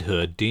the Red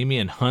Hood,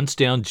 Damian hunts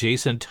down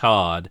Jason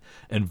Todd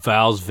and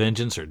vows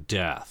vengeance or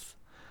death.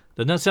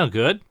 Doesn't that sound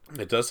good?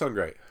 It does sound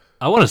great.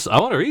 I want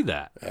to read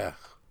that. Yeah.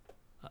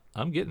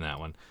 I'm getting that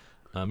one.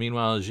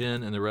 Meanwhile,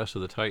 Jin and the rest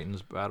of the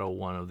Titans battle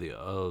one of the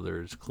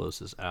other's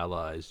closest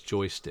allies,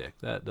 Joystick.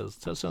 That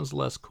sounds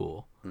less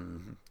cool.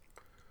 Mm-hmm.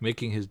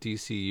 Making his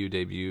DCU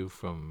debut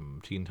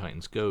from Teen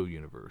Titans Go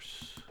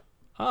universe.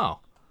 Oh,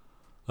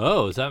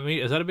 is that me?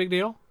 Is that a big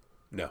deal?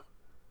 No.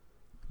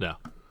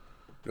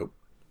 Nope.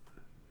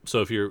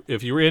 So if you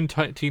were in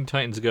Teen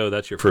Titans Go,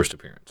 that's your first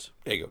appearance.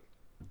 There you go.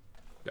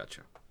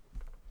 Gotcha.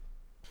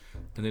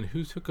 And then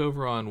who took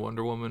over on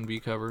Wonder Woman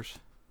B covers?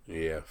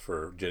 Yeah,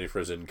 for Jenny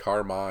Frison,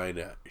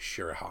 Carmine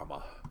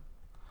Shirahama.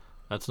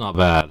 That's not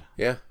bad.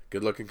 Yeah,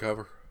 good looking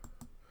cover.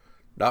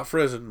 Not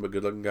Frison, but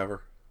good looking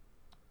cover.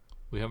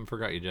 We haven't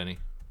forgot you, Jenny.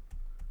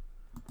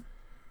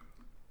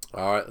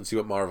 All right, let's see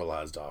what Marvel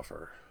has to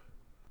offer.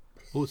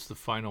 Oh, it's the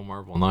final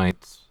Marvel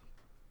Knights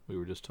we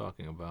were just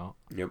talking about.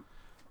 Yep.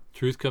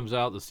 Truth comes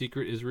out. The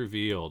secret is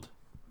revealed.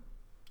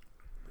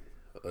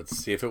 Let's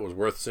see if it was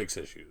worth 6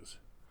 issues.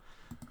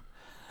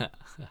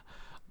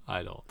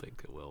 I don't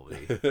think it will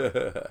be.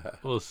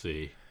 We'll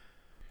see.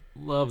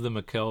 Love the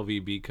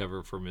McKelvey B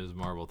cover for Ms.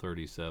 Marvel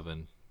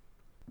 37.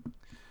 It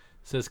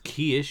says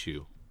key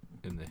issue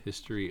in the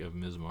history of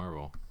Ms.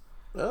 Marvel.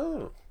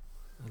 Oh.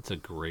 That's a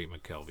great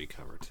McKelvey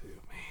cover too,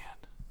 man.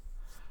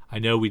 I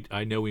know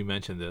we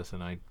mentioned this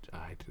and I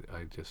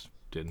just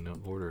didn't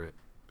order it.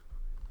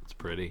 It's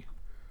pretty.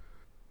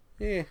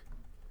 Yeah.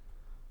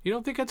 You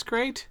don't think that's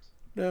great?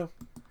 No.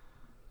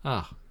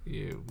 Ah,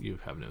 you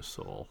have no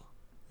soul.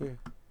 Yeah.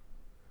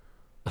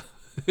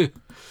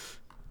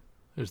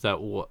 There's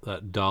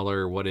that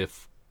dollar. What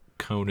if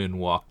Conan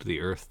walked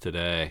the earth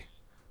today?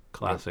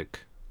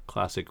 Classic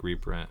classic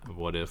reprint of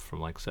What If from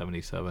like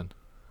 77.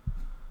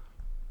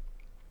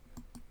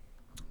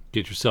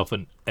 Get yourself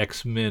an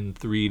X-Men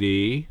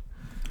 3D.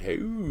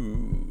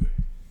 Ooh.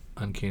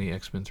 Uncanny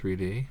X-Men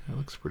 3D. That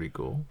looks pretty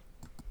cool.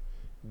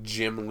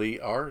 Jim Lee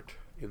art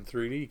in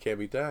 3D. Can't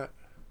beat that.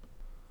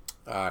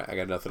 Alright, I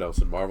got nothing else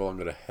in Marvel. I'm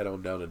going to head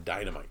on down to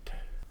Dynamite.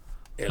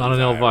 Not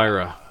an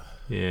Elvira.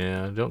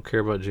 Yeah, I don't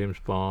care about James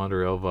Bond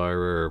or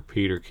Elvira or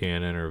Peter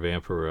Cannon or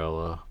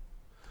Vampirella.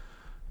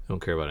 Don't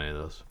care about any of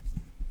those.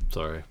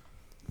 Sorry.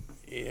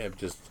 Yeah, it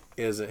just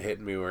isn't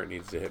hitting me where it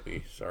needs to hit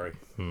me. Sorry.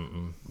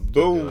 Mm-mm.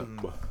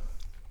 Boom.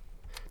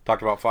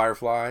 Talked about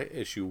Firefly.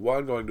 Issue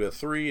 1 going to a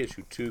 3.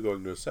 Issue 2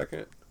 going to a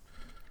 2nd.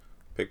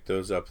 Picked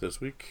those up this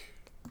week.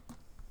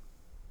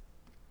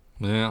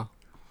 Yeah.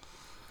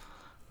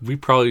 We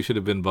probably should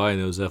have been buying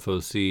those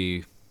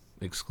FOC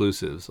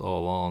exclusives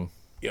all along.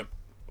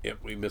 Yep,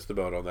 we missed the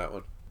boat on that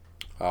one.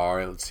 All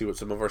right, let's see what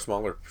some of our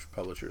smaller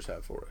publishers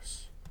have for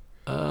us.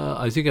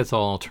 I think that's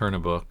all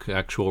Alterna book.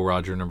 Actual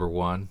Roger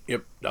 #1.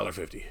 Yep,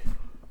 $1.50.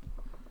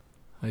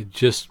 I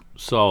just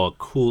saw a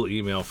cool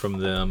email from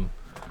them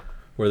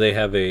where they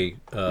have a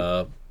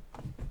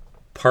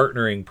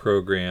partnering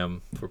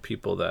program for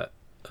people that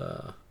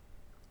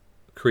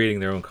creating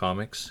their own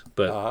comics,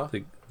 but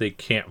they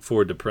can't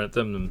afford to print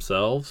them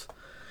themselves.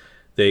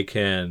 They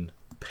can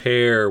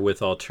pair with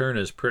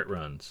Alterna's print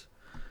runs.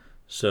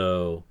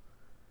 So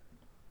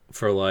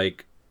for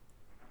like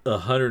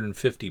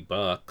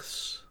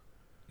 $150,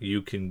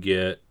 you can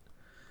get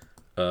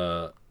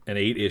an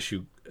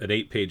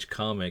 8-page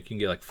comic. You can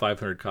get like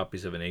 500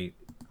 copies of an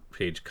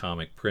 8-page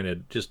comic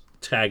printed, just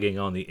tagging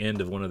on the end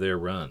of one of their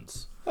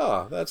runs.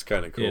 Oh, that's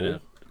kind of cool. You know,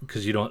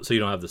 because you don't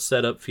have the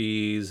setup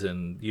fees,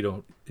 and you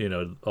don't,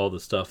 all the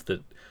stuff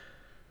that,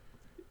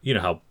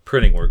 how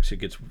printing works. It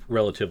gets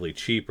relatively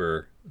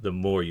cheaper the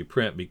more you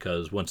print,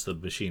 because once the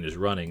machine is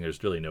running,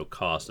 there's really no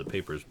cost. The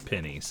paper's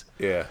pennies.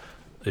 Yeah.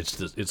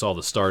 It's all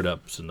the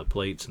startups and the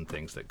plates and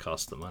things that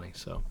cost the money.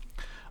 So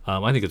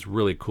I think it's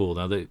really cool.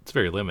 Now it's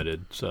very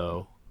limited,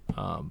 so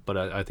but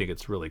I think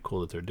it's really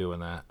cool that they're doing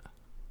that.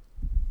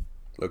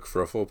 Look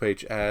for a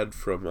full-page ad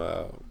from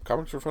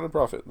Comics for Fun and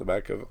Profit in the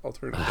back of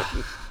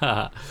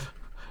Alterna.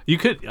 You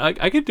could,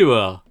 I could do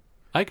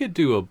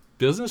a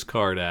business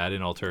card ad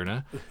in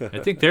Alterna. I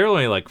think they're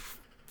only like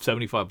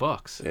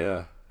 $75.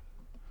 Yeah.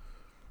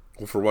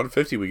 Well, for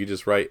 $150, we could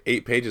just write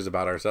 8 pages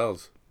about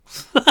ourselves.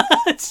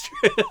 That's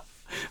true.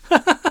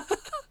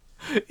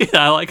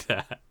 Yeah, I like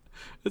that.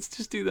 Let's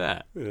just do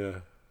that.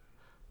 Yeah.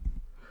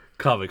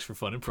 Comics for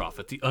Fun and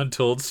Profit, the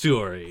untold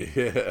story.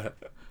 Yeah.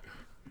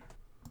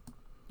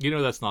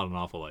 That's not an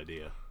awful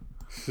idea.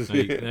 Now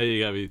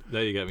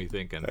you got me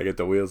thinking. I get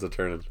the wheels a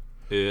turning.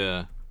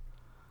 Yeah.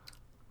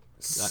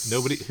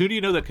 Nobody. Who do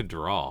you know that could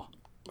draw?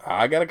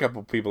 I got a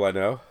couple people I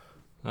know.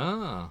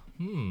 Ah.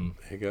 There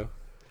you go.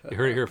 You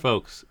heard it here,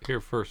 folks.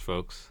 Here first,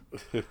 folks.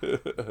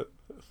 The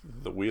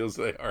wheels,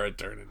 they are a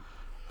turning.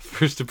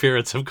 First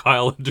appearance of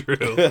Kyle and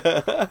Drew.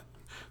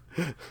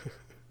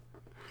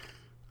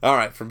 All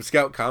right, from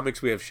Scout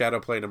Comics, we have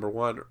Shadowplay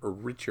 #1,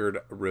 Richard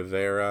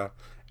Rivera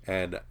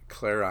and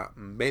Clara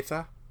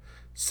Meza.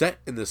 Set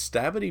in the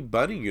Stabity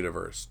Bunny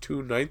universe,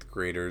 2 9th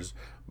graders,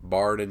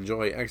 Bard and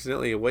Joy,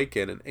 accidentally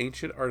awaken an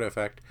ancient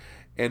artifact,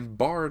 and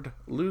Bard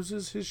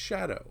loses his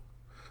shadow.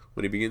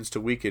 When he begins to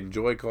weaken,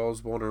 Joy calls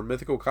upon her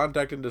mythical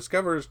contact and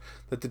discovers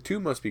that the two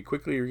must be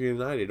quickly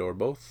reunited or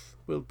both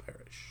will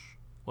perish.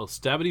 Well,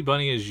 Stabity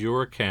Bunny is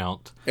your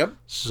account. Yep.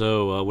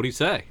 So, what do you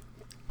say?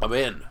 I'm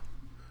in.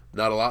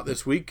 Not a lot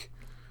this week.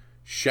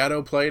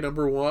 Shadowplay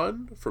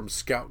 #1 from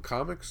Scout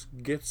Comics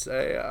gets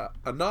a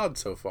nod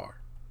so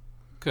far.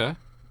 Okay.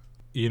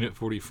 Unit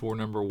 44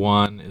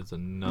 #1 is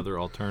another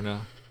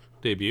Alterna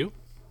debut.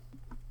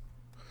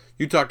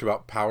 You talked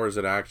about Powers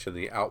in Action,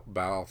 the Out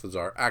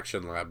Balthazar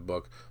Action Lab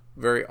book.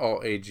 Very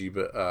all-agey,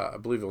 but I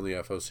believe on the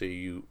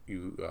FOC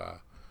you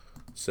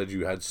said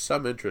you had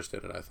some interest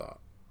in it, I thought.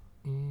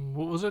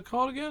 What was it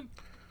called again?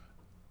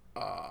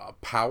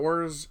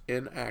 Powers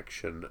in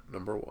Action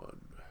 #1.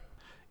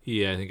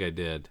 Yeah, I think I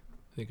did.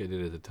 At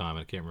the time.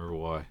 I can't remember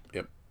why.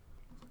 Yep.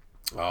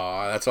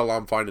 That's all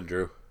I'm finding,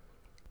 Drew.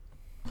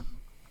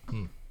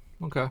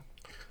 Okay.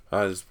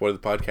 This is part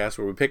of the podcast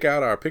where we pick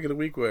out our pick of the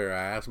week, where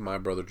I ask my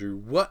brother Drew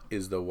what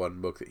is the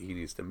one book that he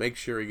needs to make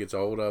sure he gets a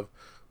hold of,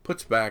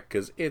 puts back,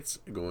 because it's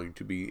going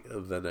to be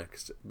the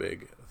next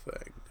big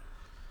thing.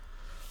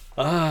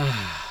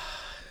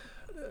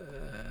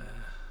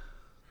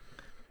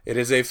 It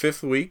is a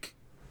 5th week.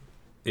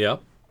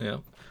 Yep.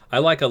 I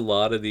like a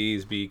lot of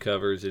these B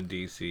covers in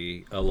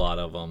DC. A lot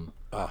of them.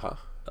 I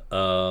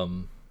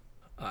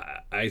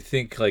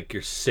think like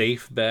your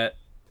safe bet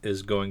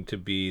is going to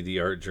be the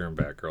Art Germ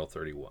Batgirl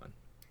 31.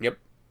 Yep.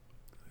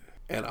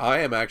 And I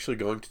am actually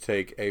going to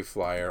take a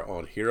flyer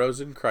on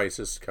Heroes in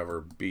Crisis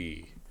cover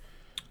B.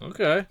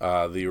 Okay.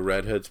 The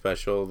Red Hood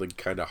special, that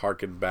kind of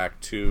harkened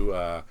back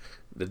to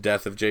the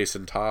death of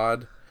Jason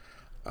Todd.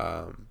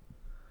 I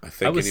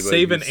think I was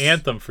saving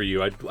Anthem for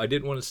you. I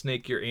didn't want to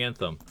snake your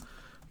Anthem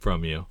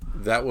from you.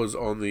 That was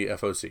on the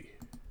FOC.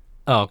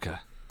 Oh, okay.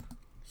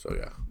 So,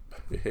 yeah.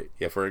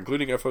 Yeah, for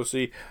including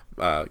FOC,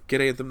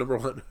 get Anthem number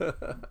 1.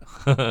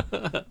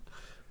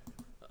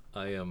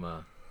 I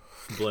am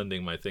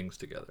blending my things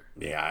together.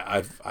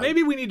 Yeah,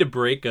 Maybe we need to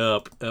break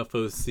up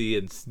FOC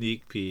and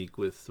Sneak Peek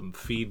with some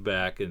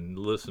feedback and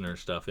listener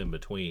stuff in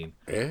between.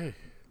 Hey.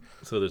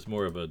 So there's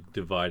more of a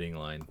dividing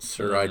line.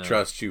 Sir, I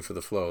trust you for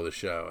the flow of the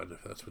show, and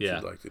if that's what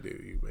you'd like to do,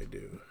 you may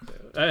do.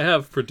 I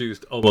have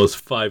produced almost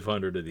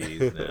 500 of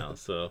these now,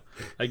 so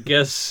I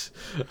guess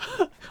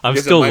I'm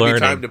still learning. It might be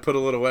time to put a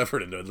little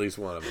effort into at least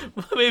one of them.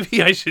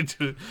 Maybe I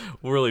should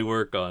really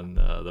work on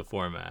the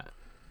format.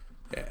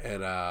 Yeah,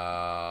 and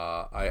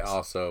I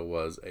also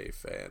was a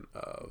fan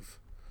of...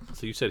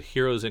 So you said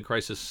Heroes in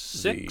Crisis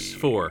 6,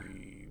 4.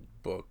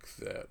 Book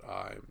that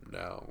I'm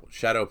now...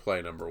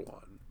 Shadowplay number 1.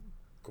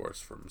 Of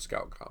course, from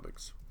Scout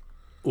Comics.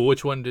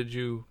 Which one did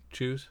you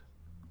choose?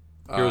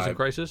 Heroes in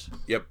Crisis?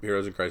 Yep,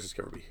 Heroes in Crisis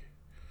cover B.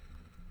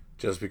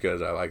 Just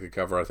because I like the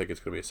cover, I think it's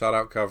going to be a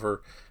sought-out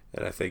cover,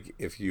 and I think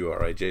if you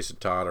are a Jason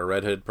Todd or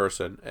Red Hood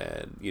person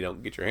and you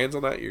don't get your hands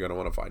on that, you're going to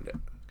want to find it.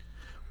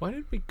 Why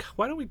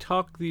don't we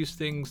talk these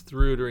things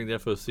through during the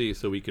FOC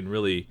so we can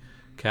really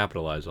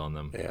capitalize on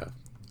them? Yeah.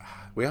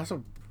 We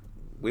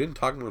didn't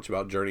talk much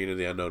about Journey into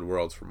the Unknown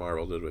Worlds for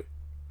Marvel, did we?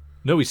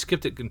 No, we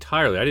skipped it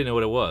entirely. I didn't know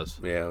what it was.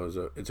 Yeah,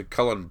 it's a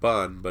Cullen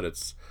Bunn, but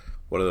it's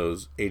one of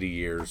those 80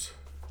 years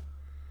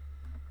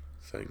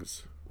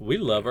things. We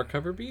love our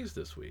cover Bs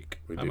this week.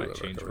 I might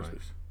change mine.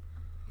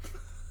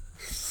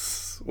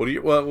 What do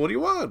you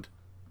want?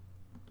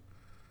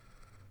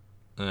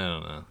 I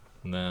don't know.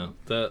 No,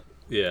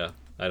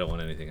 I don't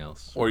want anything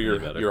else. Or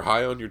you're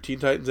high on your Teen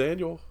Titans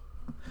annual?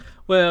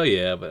 Well,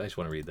 yeah, but I just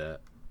want to read that.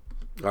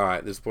 All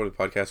right, this is the point of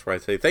the podcast where I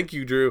say thank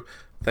you, Drew.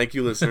 Thank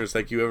you, listeners.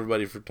 Thank you,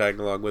 everybody, for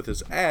tagging along with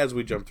us as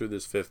we jump through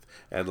this 5th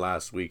and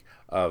last week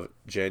of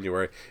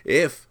January.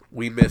 If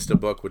we missed a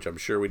book, which I'm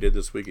sure we did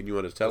this week, and you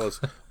want to tell us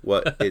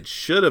what it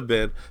should have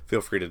been, feel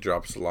free to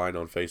drop us a line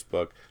on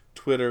Facebook,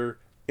 Twitter,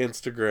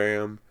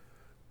 Instagram,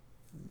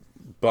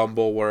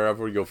 Bumble,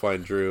 wherever you'll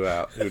find Drew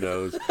out. Who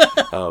knows?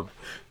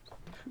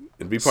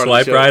 And be part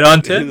Swipe of the show. right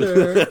on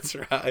Tinder. That's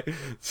right.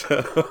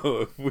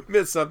 So if we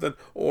missed something,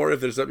 or if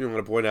there's something you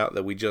want to point out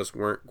that we just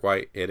weren't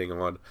quite hitting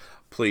on,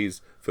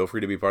 please feel free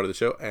to be part of the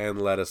show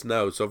and let us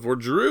know. So for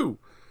Drew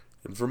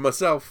and for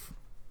myself,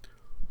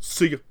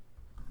 see ya.